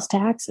 like sales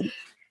tax and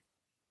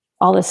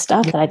all this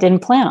stuff that I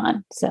didn't plan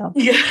on. So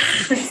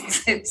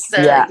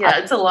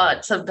it's a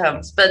lot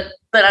sometimes, but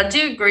I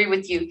do agree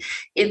with you.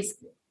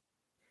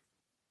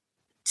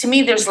 To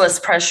me, there's less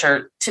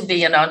pressure to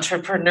be an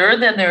entrepreneur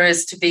than there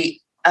is to be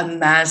a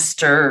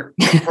master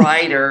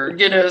writer,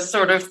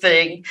 sort of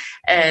thing.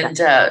 And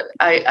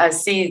I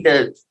see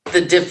the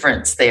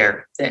difference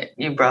there that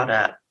you brought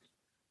up.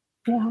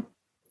 Yeah.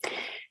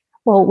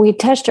 Well, we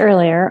touched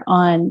earlier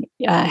on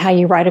how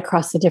you write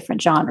across the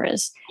different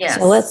genres. Yes.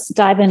 So let's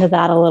dive into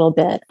that a little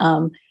bit.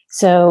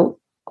 So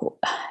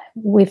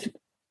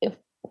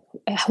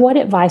what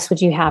advice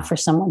would you have for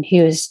someone who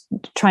is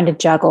trying to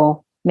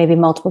juggle maybe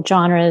multiple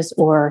genres,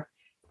 or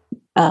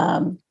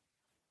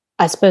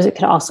I suppose it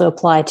could also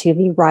apply to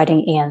the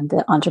writing and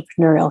the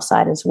entrepreneurial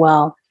side as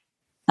well.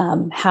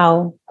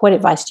 What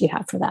advice do you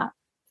have for that?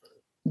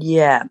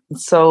 Yeah.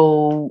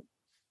 So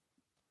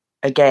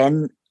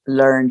again,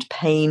 learned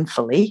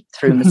painfully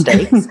through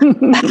mistakes.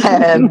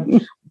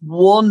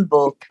 One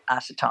book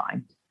at a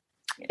time.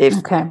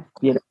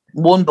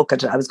 One book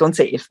at a time. I was going to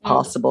say if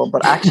possible,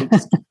 but actually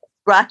just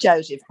scratch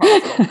out if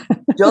possible.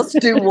 Just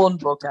do one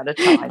book at a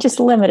time. Just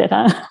limit it,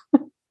 huh?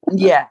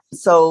 Yeah,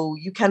 so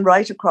you can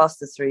write across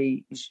the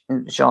three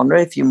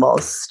genre if you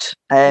must.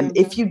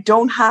 If you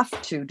don't have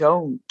to,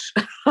 don't.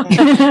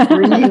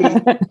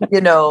 Really,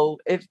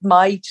 it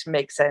might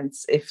make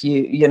sense if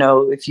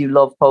you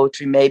love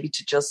poetry, maybe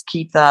to just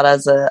keep that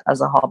as a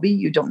hobby.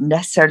 You don't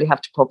necessarily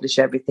have to publish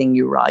everything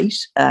you write.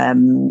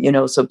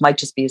 So it might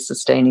just be a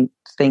sustaining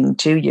thing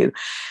to you.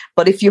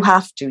 But if you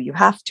have to,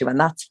 and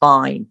that's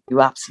fine.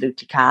 You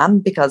absolutely can,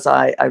 because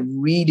I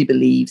really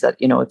believe that,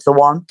 if the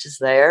want is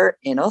there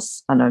in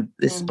us, and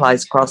this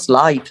applies across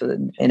life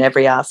in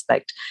every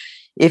aspect,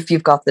 if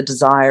you've got the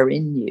desire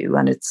in you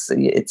and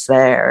it's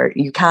there,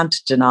 you can't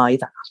deny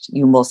that.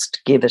 You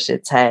must give it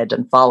its head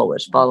and follow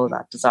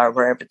that desire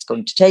wherever it's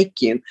going to take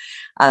you.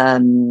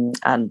 And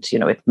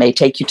it may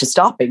take you to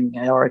stopping,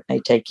 or it may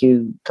take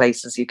you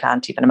places you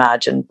can't even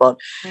imagine. But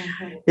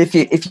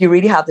if you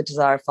really have the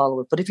desire,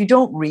 follow it. But if you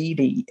don't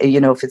really,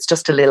 if it's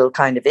just a little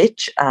kind of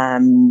itch,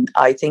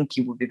 I think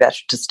you would be better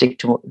to stick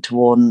to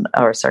one,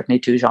 or certainly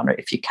two genre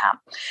if you can.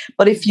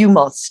 But if you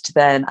must,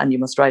 then, and you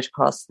must write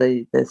across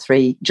the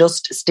three,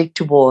 just stick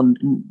to one.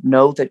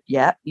 Know that,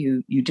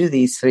 you do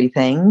these three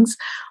things,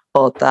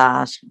 but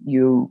that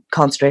you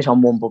concentrate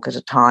on one book at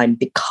a time,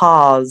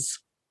 because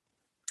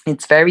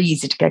it's very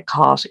easy to get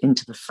caught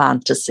into the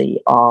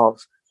fantasy of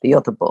the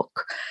other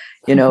book.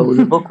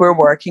 The book we're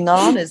working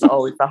on is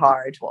always the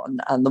hard one,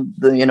 and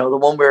the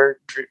one we're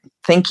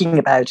thinking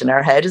about in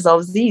our head is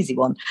always the easy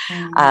one.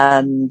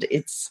 And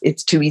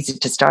it's too easy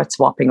to start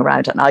swapping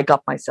around. And I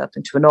got myself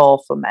into an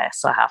awful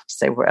mess, I have to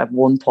say, where at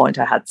one point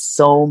I had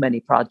so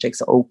many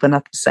projects open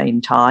at the same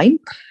time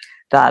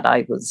that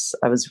I was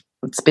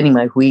spinning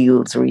my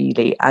wheels,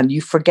 really. And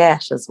you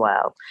forget as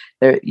well,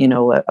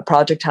 a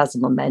project has a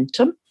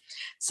momentum.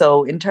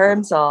 So in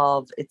terms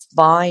of, it's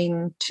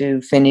fine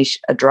to finish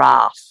a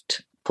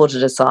draft, put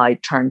it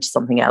aside, turn to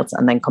something else,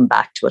 and then come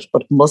back to it.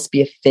 But it must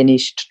be a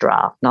finished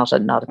draft, not a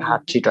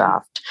patchy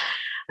draft.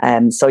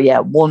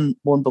 One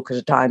book at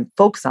a time,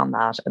 focus on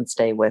that and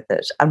stay with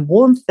it. And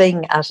one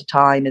thing at a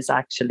time is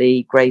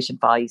actually great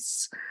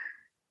advice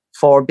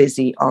for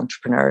busy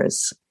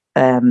entrepreneurs.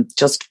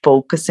 Just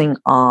focusing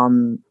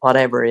on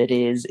whatever it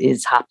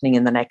is happening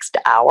in the next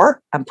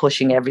hour and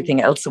pushing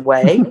everything else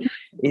away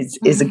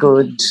is a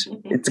good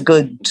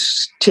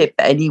tip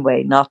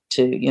anyway, not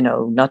to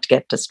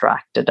get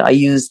distracted. I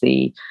use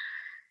the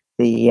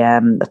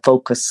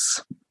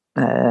focus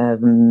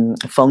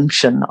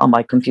function on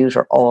my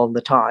computer all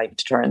the time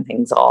to turn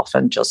things off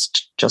and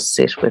just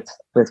sit with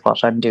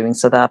what I'm doing,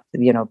 so that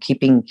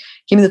keeping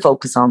the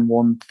focus on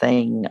one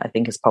thing, I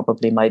think, is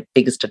probably my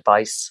biggest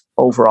advice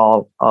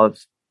overall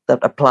that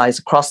applies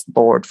across the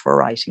board for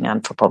writing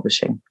and for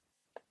publishing.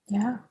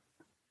 Yeah,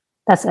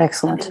 that's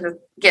excellent.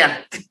 Yeah.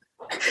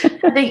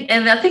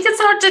 I think it's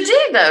hard to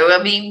do, though.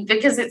 I mean,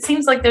 because it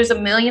seems like there's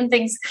a million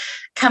things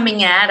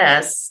coming at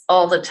us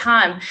all the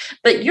time.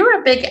 But you're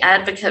a big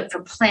advocate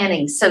for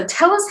planning. So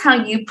tell us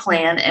how you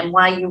plan and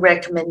why you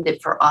recommend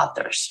it for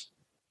authors.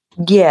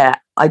 Yeah,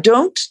 I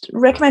don't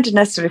recommend it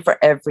necessarily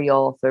for every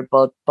author,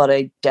 but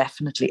I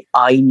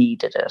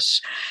needed it.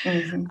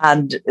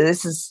 And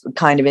this is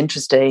kind of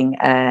interesting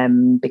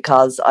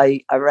because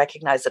I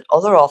recognize that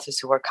other authors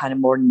who are kind of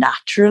more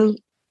natural,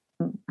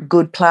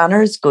 good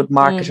planners, good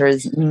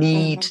marketers,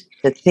 need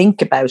to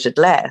think about it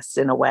less,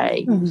 in a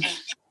way.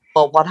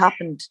 But what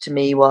happened to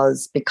me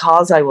was,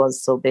 because I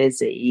was so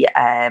busy,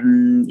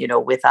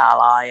 with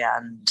Ally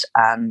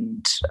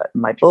and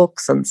my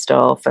books and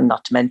stuff, and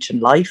not to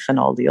mention life and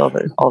all the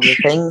other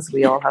things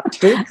we all have to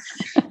do,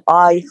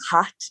 I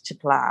had to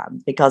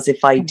plan, because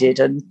if I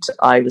didn't,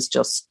 I was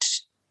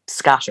just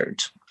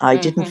scattered. I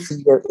didn't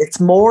feel, it's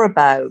more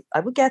about, I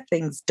would get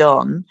things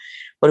done,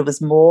 but it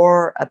was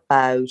more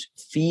about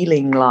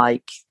feeling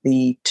like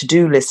the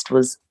to-do list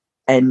was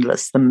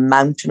endless. The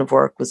mountain of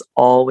work was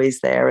always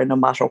there, and no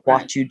matter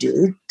what you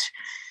did,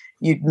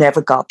 you'd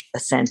never got a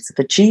sense of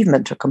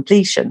achievement or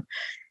completion.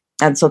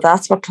 And so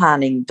that's what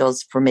planning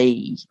does for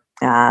me,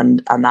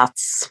 and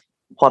that's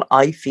what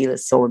I feel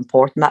is so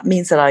important. That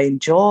means that I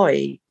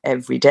enjoy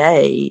every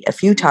day, a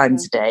few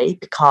times a day,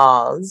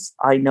 because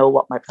I know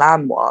what my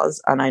plan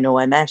was and I know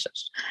I met it.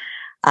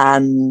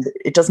 And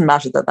it doesn't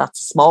matter that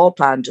that's a small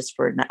plan just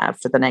for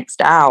the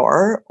next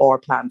hour, or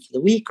plan for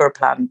the week, or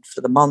plan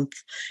for the month.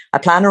 I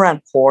plan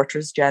around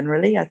quarters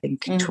generally. I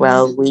think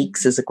 12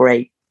 weeks is a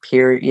great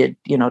period,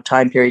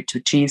 time period to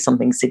achieve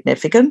something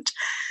significant.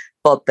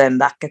 But then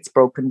that gets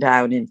broken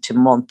down into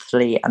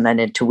monthly, and then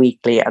into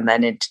weekly, and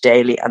then into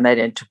daily, and then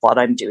into what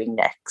I'm doing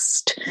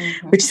next,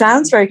 which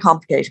sounds very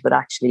complicated, but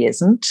actually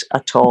isn't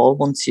at all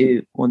once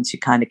you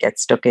kind of get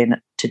stuck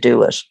in to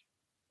do it.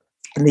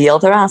 And the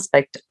other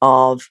aspect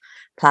of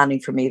planning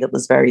for me that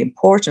was very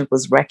important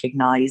was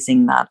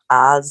recognizing that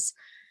as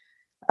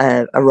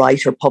a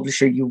writer,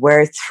 publisher, you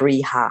wear three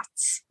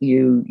hats.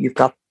 You've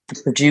got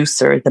the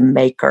producer, the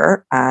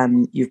maker,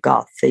 and you've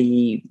got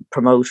the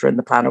promoter and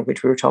the planner,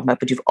 which we were talking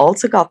about. But you've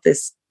also got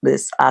this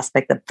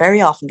aspect that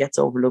very often gets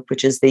overlooked,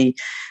 which is the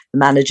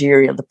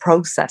managerial, the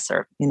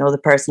processor, the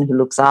person who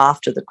looks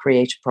after the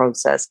creative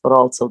process, but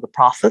also the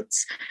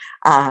profits,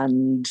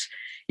 and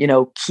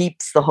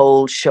keeps the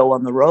whole show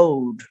on the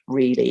road,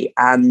 really.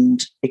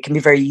 And it can be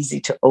very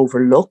easy to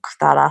overlook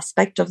that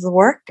aspect of the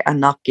work and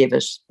not give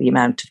it the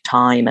amount of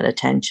time and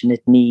attention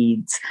it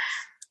needs.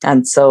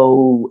 And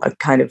so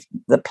kind of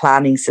the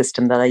planning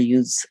system that I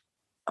use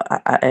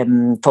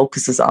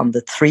focuses on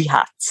the three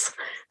hats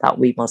that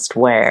we must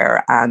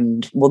wear.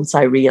 And once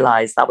I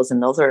realized that was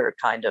another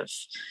kind of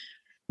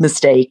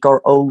mistake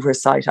or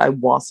oversight, I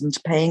wasn't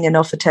paying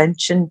enough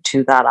attention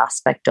to that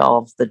aspect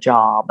of the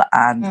job.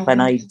 And when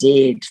I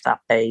did, that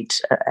made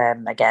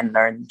again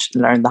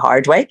learn the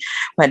hard way.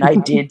 When I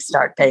did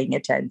start paying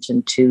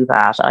attention to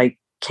that, I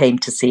came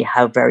to see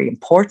how very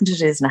important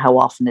it is and how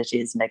often it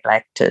is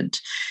neglected.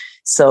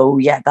 So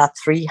yeah, that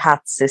three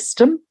hat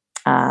system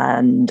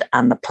and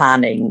the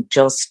planning,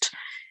 just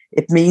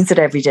it means that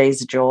every day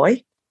is a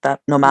joy.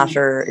 That no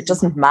matter, it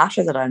doesn't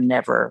matter that I'll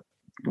never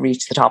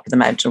reach the top of the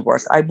mountain of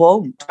work. I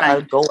won't.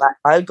 I'll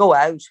go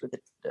out with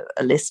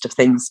a list of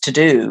things to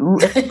do,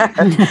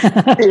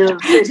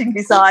 sitting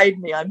beside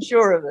me. I'm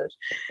sure of it.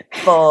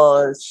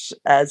 But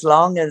as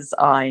long as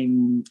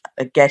I'm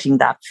getting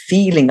that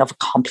feeling of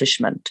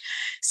accomplishment,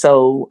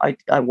 so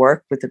I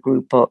work with a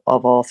group of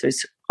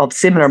authors of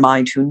similar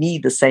mind who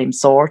need the same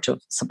sort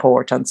of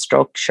support and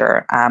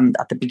structure.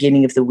 At the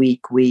beginning of the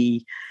week,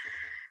 we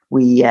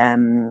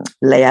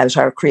lay out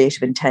our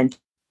creative intent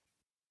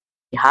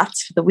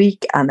hats for the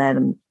week, and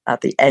then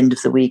at the end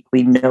of the week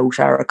we note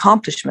our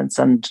accomplishments.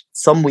 And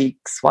some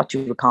weeks what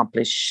you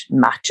accomplish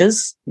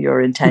matches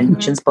your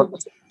intentions, but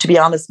to be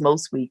honest,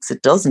 most weeks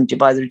it doesn't.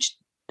 You've either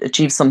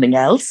achieved something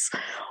else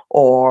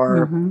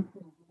or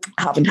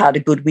haven't had a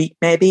good week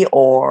maybe,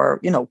 or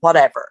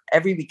whatever.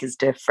 Every week is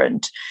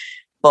different.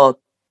 But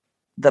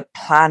the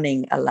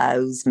planning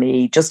allows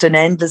me, just an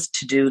endless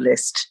to-do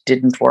list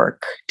didn't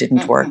work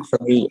for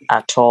me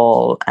at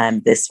all.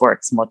 And this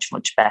works much,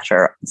 much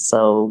better.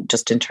 So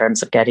just in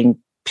terms of getting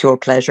pure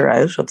pleasure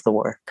out of the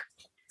work.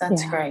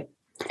 That's great.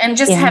 And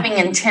just having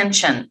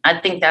intention, I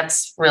think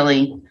that's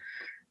really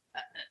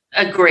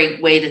a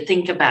great way to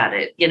think about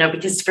it,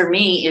 because for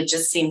me, it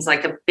just seems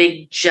like a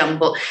big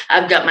jumble.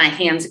 I've got my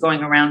hands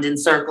going around in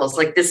circles,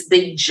 like this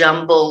big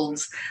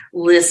jumbled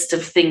list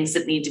of things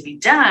that need to be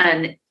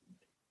done.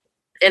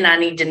 And I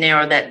need to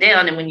narrow that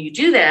down. And when you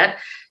do that,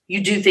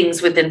 you do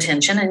things with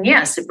intention. And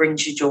yes, it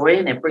brings you joy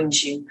and it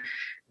brings you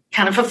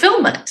kind of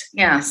fulfillment.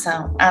 Yeah.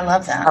 So I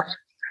love that.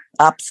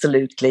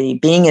 Absolutely.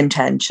 Being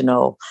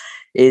intentional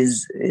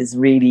is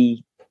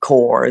really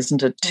core,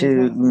 isn't it,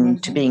 to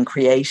being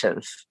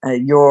creative.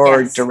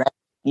 You're direct.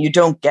 You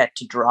don't get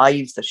to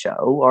drive the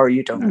show, or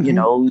you don't,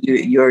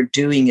 you're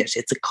doing it.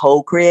 It's a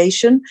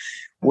co-creation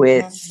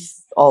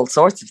with all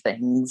sorts of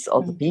things,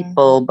 other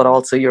people, but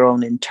also your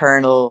own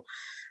internal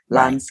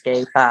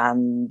landscape.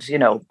 And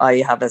I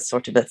have a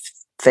sort of a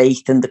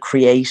faith in the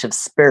creative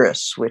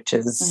spirit, which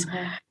is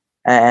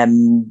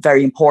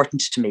very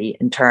important to me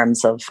in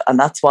terms of, and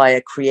that's why a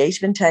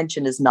creative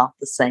intention is not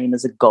the same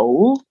as a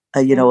goal.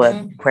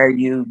 Where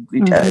you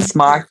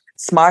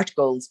smart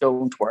goals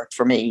don't work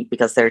for me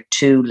because they're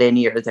too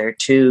linear.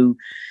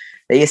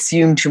 They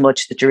assume too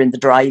much that you're in the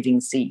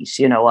driving seat.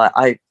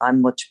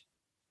 I'm much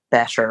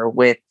better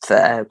with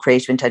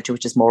creative intention,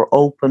 which is more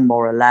open,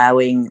 more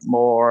allowing,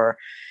 more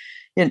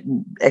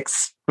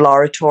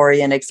exploratory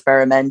and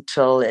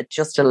experimental. It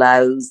just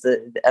allows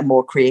a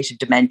more creative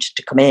dimension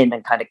to come in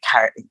and kind of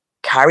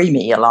carry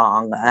me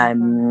along,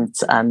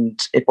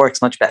 and it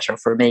works much better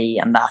for me.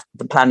 And that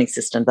the planning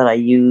system that I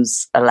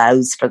use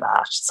allows for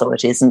that. So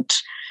it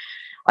isn't.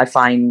 I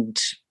find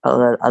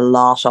a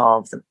lot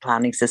of the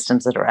planning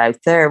systems that are out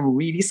there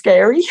really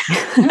scary.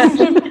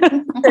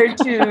 They're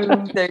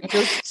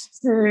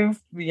just too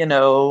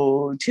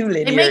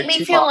linear. They make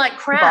me feel like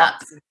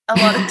crap a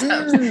lot of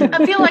times.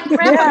 I feel like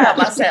crap about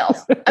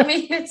myself. I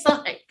mean, it's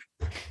like,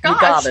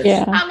 gosh,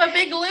 I'm a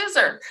big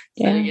loser.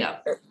 Yeah.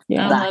 So,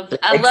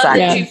 I love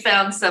that you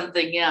found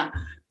something. Yeah.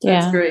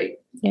 That's great.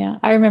 Yeah.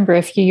 I remember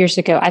a few years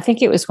ago, I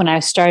think it was when I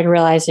started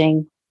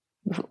realizing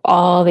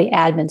all the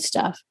admin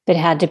stuff that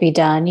had to be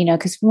done,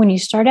 because when you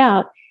start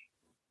out,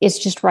 it's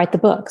just write the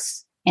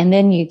books, and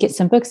then you get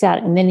some books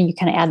out, and then you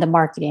kind of add the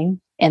marketing,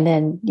 And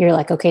then you're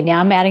like, okay, now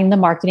I'm adding the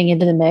marketing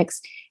into the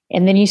mix.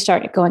 And then you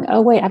start going,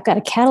 oh, wait, I've got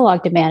a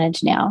catalog to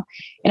manage now.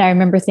 And I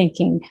remember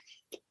thinking,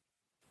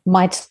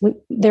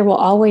 there will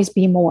always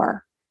be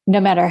more. No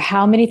matter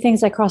how many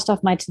things I crossed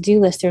off my to-do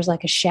list, there's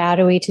like a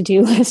shadowy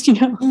to-do list,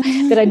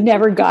 that I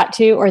never got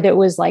to, or that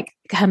was like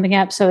coming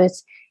up. So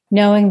it's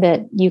knowing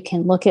that you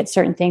can look at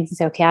certain things and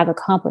say, okay, I've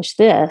accomplished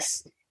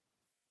this,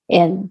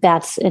 and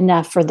that's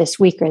enough for this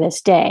week or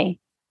this day.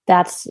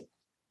 That's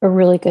a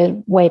really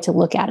good way to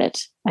look at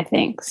it, I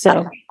think.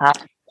 So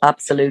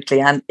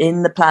absolutely. And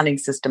in the planning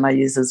system I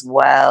use as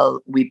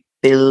well, we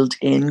build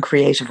in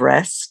creative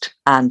rest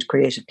and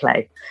creative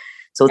play.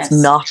 So it's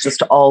not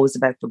just always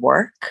about the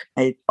work.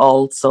 It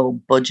also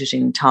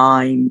budgeting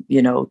time,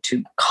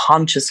 to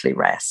consciously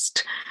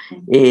rest.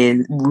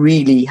 It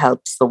really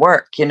helps the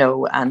work,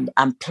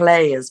 and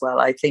play as well.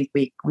 I think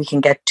we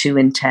can get too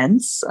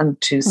intense and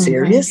too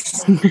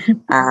serious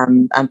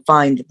and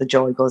find that the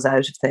joy goes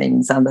out of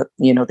things. And that,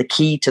 the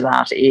key to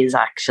that is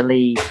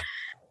actually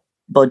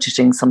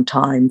budgeting some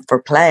time for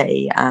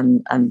play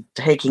and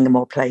taking a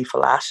more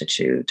playful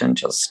attitude and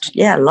just,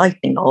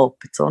 lightening up.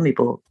 It's only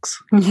books.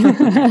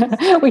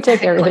 We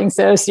take everything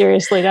so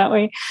seriously, don't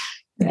we?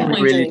 Yeah.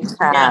 We really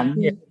can.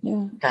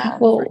 Yeah.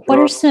 Well, what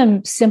are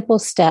some simple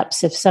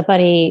steps if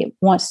somebody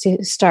wants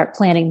to start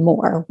planning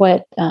more?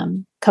 What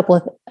couple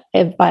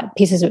of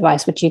pieces of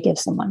advice would you give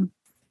someone?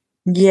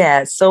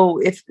 Yeah, so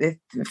if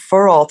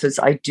for authors,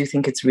 I do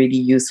think it's really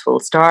useful.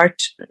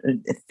 Start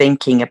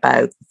thinking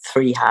about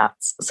 3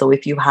 hats. So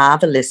if you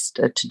have a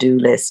to-do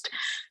list,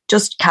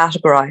 just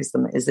categorize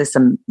them. Is this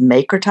a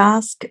maker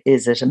task?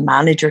 Is it a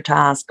manager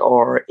task?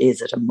 Or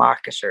is it a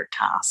marketer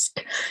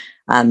task?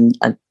 And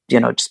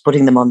just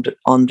putting them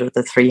under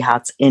the 3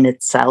 hats in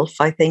itself,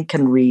 I think,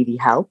 can really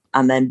help.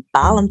 And then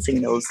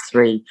balancing those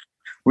 3.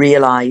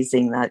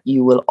 Realizing that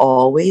you will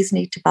always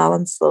need to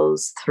balance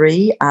those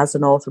 3 as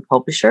an author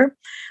publisher.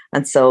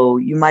 And so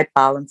you might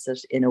balance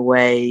it in a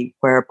way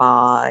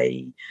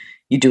whereby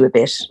you do a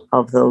bit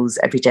of those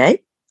every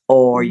day,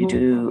 or you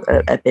do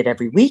a bit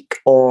every week,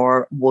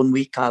 or one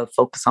week I'll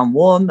focus on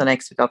one, the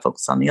next week I'll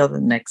focus on the other,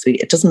 the next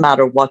week. It doesn't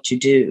matter what you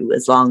do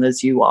as long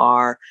as you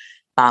are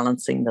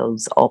balancing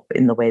those up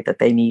in the way that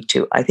they need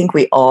to. I think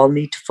we all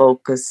need to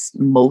focus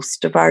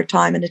most of our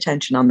time and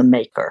attention on the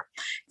maker.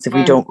 So if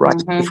we don't write,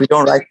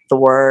 the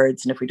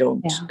words, and if we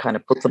don't kind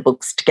of put the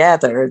books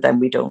together, then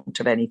we don't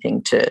have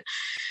anything to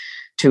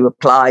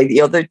apply the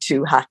other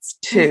 2 hats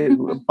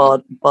to.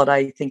 But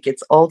I think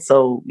it's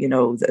also,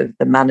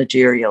 the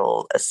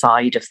managerial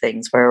side of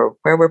things where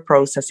we're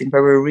processing,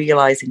 where we're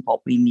realizing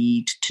what we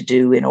need to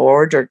do in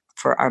order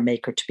for our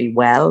maker to be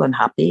well and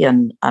happy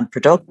and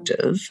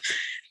productive.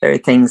 There are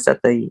things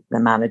that the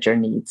manager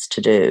needs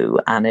to do.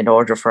 And in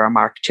order for a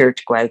marketer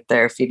to go out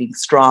there feeling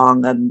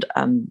strong and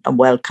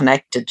well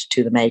connected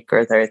to the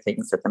maker, there are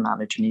things that the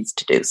manager needs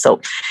to do. So,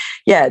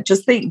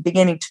 just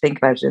beginning to think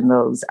about it in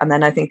those. And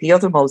then I think the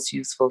other most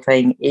useful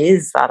thing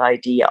is that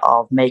idea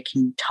of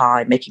making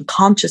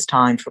conscious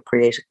time for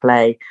creative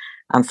play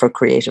and for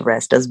creative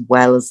rest, as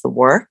well as the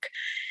work.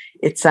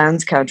 It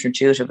sounds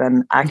counterintuitive,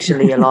 and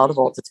actually a lot of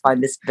authors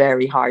find this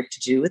very hard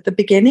to do at the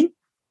beginning.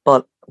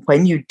 But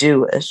when you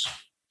do it,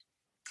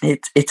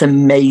 it's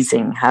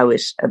amazing how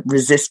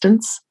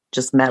resistance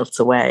just melts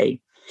away.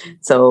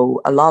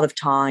 So a lot of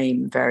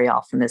time very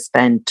often is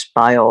spent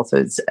by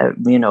authors,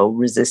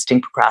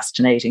 resisting,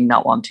 procrastinating,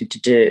 not wanting to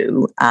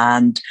do.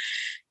 And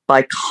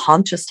by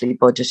consciously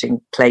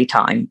budgeting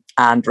playtime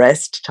and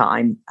rest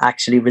time,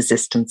 actually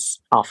resistance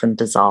often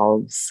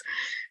dissolves.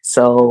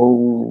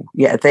 So,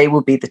 they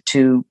will be the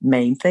 2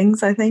 main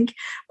things, I think.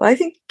 But I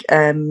think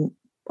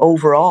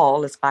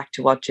overall, it's back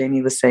to what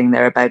Jamie was saying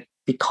there about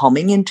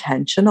becoming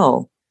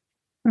intentional.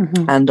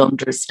 And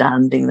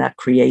understanding that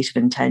creative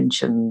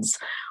intentions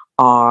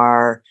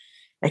are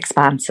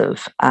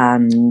expansive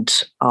and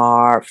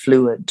are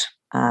fluid,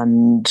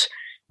 and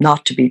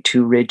not to be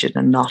too rigid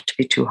and not to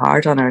be too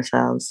hard on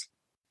ourselves.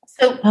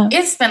 So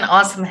it's been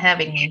awesome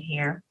having you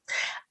here.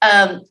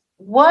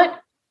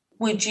 What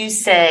would you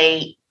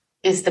say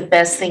is the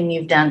best thing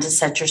you've done to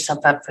set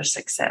yourself up for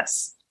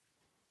success?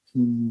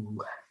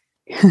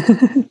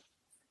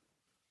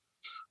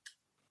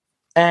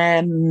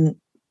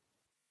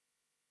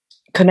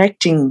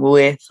 Connecting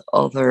with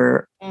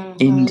other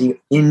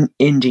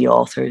indie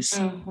authors,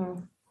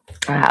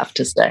 I have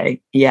to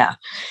say,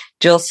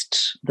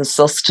 just the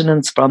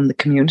sustenance from the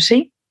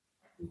community,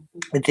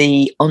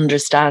 the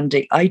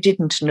understanding. I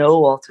didn't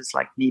know authors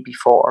like me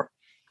before,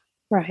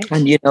 right?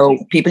 And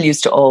people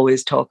used to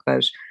always talk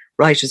about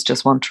writers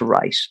just want to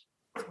write,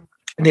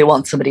 they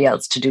want somebody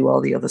else to do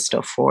all the other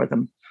stuff for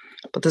them.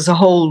 But there's a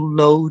whole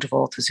load of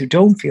authors who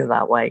don't feel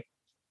that way.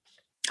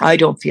 I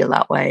don't feel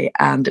that way.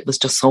 And it was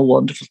just so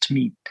wonderful to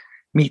meet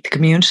the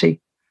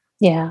community.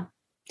 Yeah.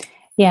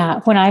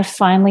 When I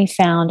finally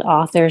found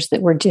authors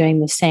that were doing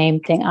the same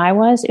thing I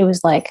was, it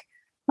was like,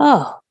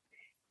 oh,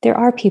 there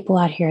are people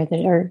out here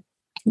that are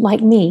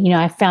like me,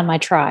 I found my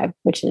tribe,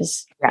 which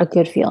is a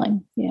good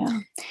feeling.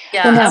 Yeah.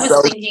 Yeah. I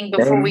was thinking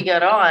before we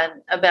got on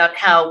about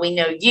how we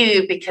know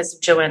you because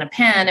of Joanna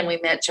Penn, and we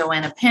met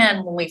Joanna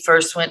Penn when we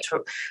first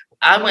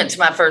I went to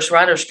my first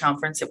writers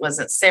conference. It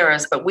wasn't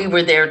Sarah's, but we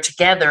were there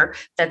together.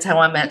 That's how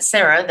I met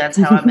Sarah. That's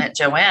how I met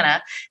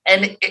Joanna,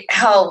 and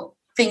how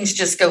things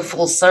just go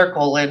full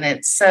circle. And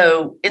it's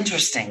so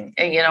interesting,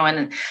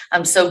 and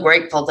I'm so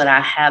grateful that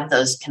I have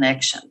those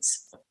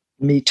connections.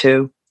 Me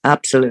too.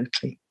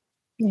 Absolutely.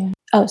 Yeah.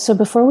 Oh, so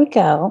before we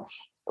go,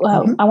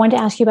 I wanted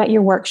to ask you about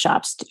your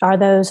workshops. Are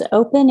those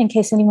open in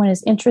case anyone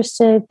is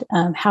interested?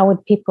 How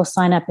would people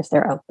sign up if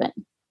they're open?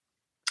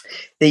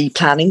 The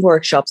planning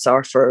workshops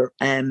are for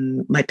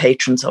my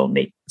patrons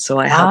only. So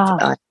I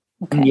have,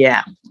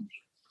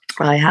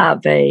 I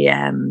have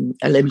a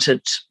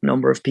limited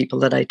number of people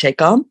that I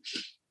take on.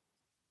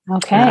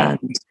 Okay. And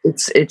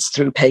it's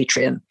through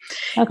Patreon.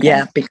 Okay.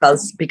 Yeah,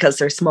 because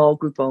they're small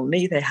group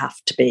only, they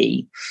have to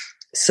be.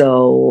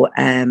 So,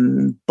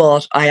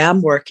 but I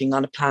am working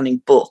on a planning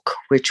book,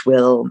 which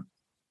will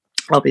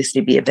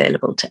obviously be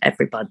available to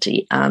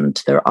everybody.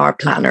 And there are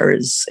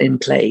planners in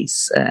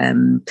place,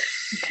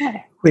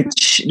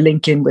 which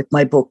link in with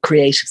my book,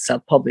 Creative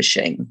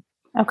Self-Publishing.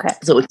 Okay.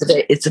 So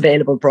it's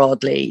available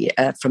broadly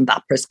from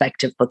that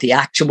perspective, but the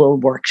actual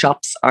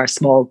workshops are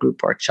small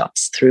group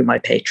workshops through my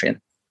Patreon.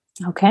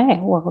 Okay.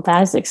 Well,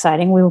 that is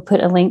exciting. We will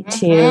put a link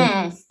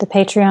to the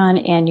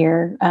Patreon and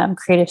your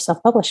Creative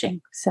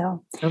Self-Publishing.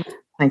 So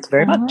thanks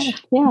very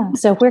much. Yeah.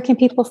 So where can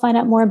people find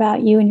out more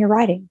about you and your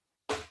writing?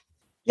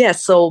 Yeah.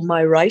 So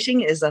my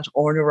writing is at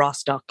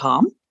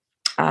ornaross.com.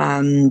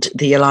 And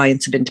the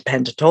Alliance of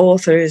Independent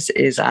Authors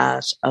is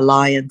at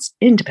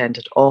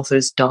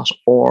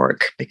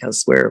allianceindependentauthors.org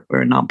because we're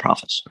a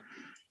nonprofit.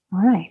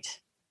 All right.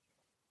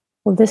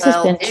 Well, this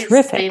has been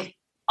terrific.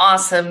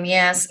 Awesome.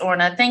 Yes,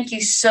 Orna. Thank you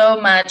so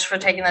much for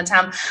taking the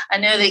time. I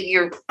know that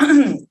you're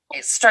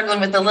struggling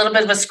with a little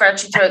bit of a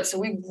scratchy throat, so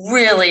we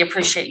really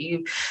appreciate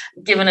you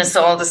giving us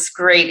all this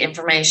great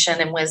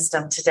information and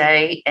wisdom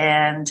today.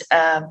 And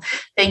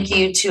thank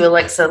you to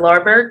Alexa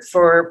Larberg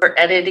for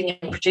editing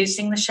and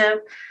producing the show.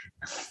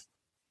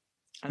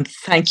 And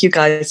thank you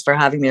guys for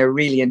having me. I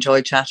really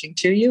enjoyed chatting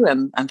to you,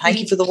 and thank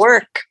you for the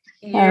work.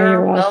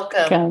 You're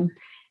welcome.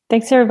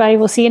 Thanks, everybody.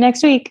 We'll see you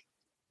next week.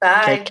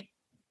 Bye.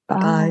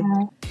 Bye.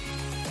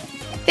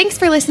 Thanks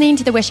for listening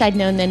to the Wish I'd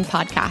Known Then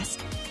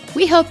podcast.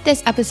 We hope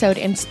this episode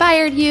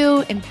inspired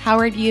you,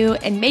 empowered you,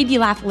 and made you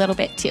laugh a little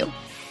bit too.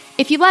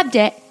 If you loved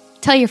it,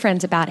 tell your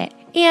friends about it.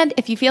 And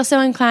if you feel so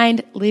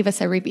inclined, leave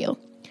us a review.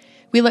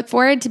 We look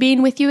forward to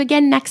being with you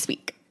again next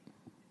week.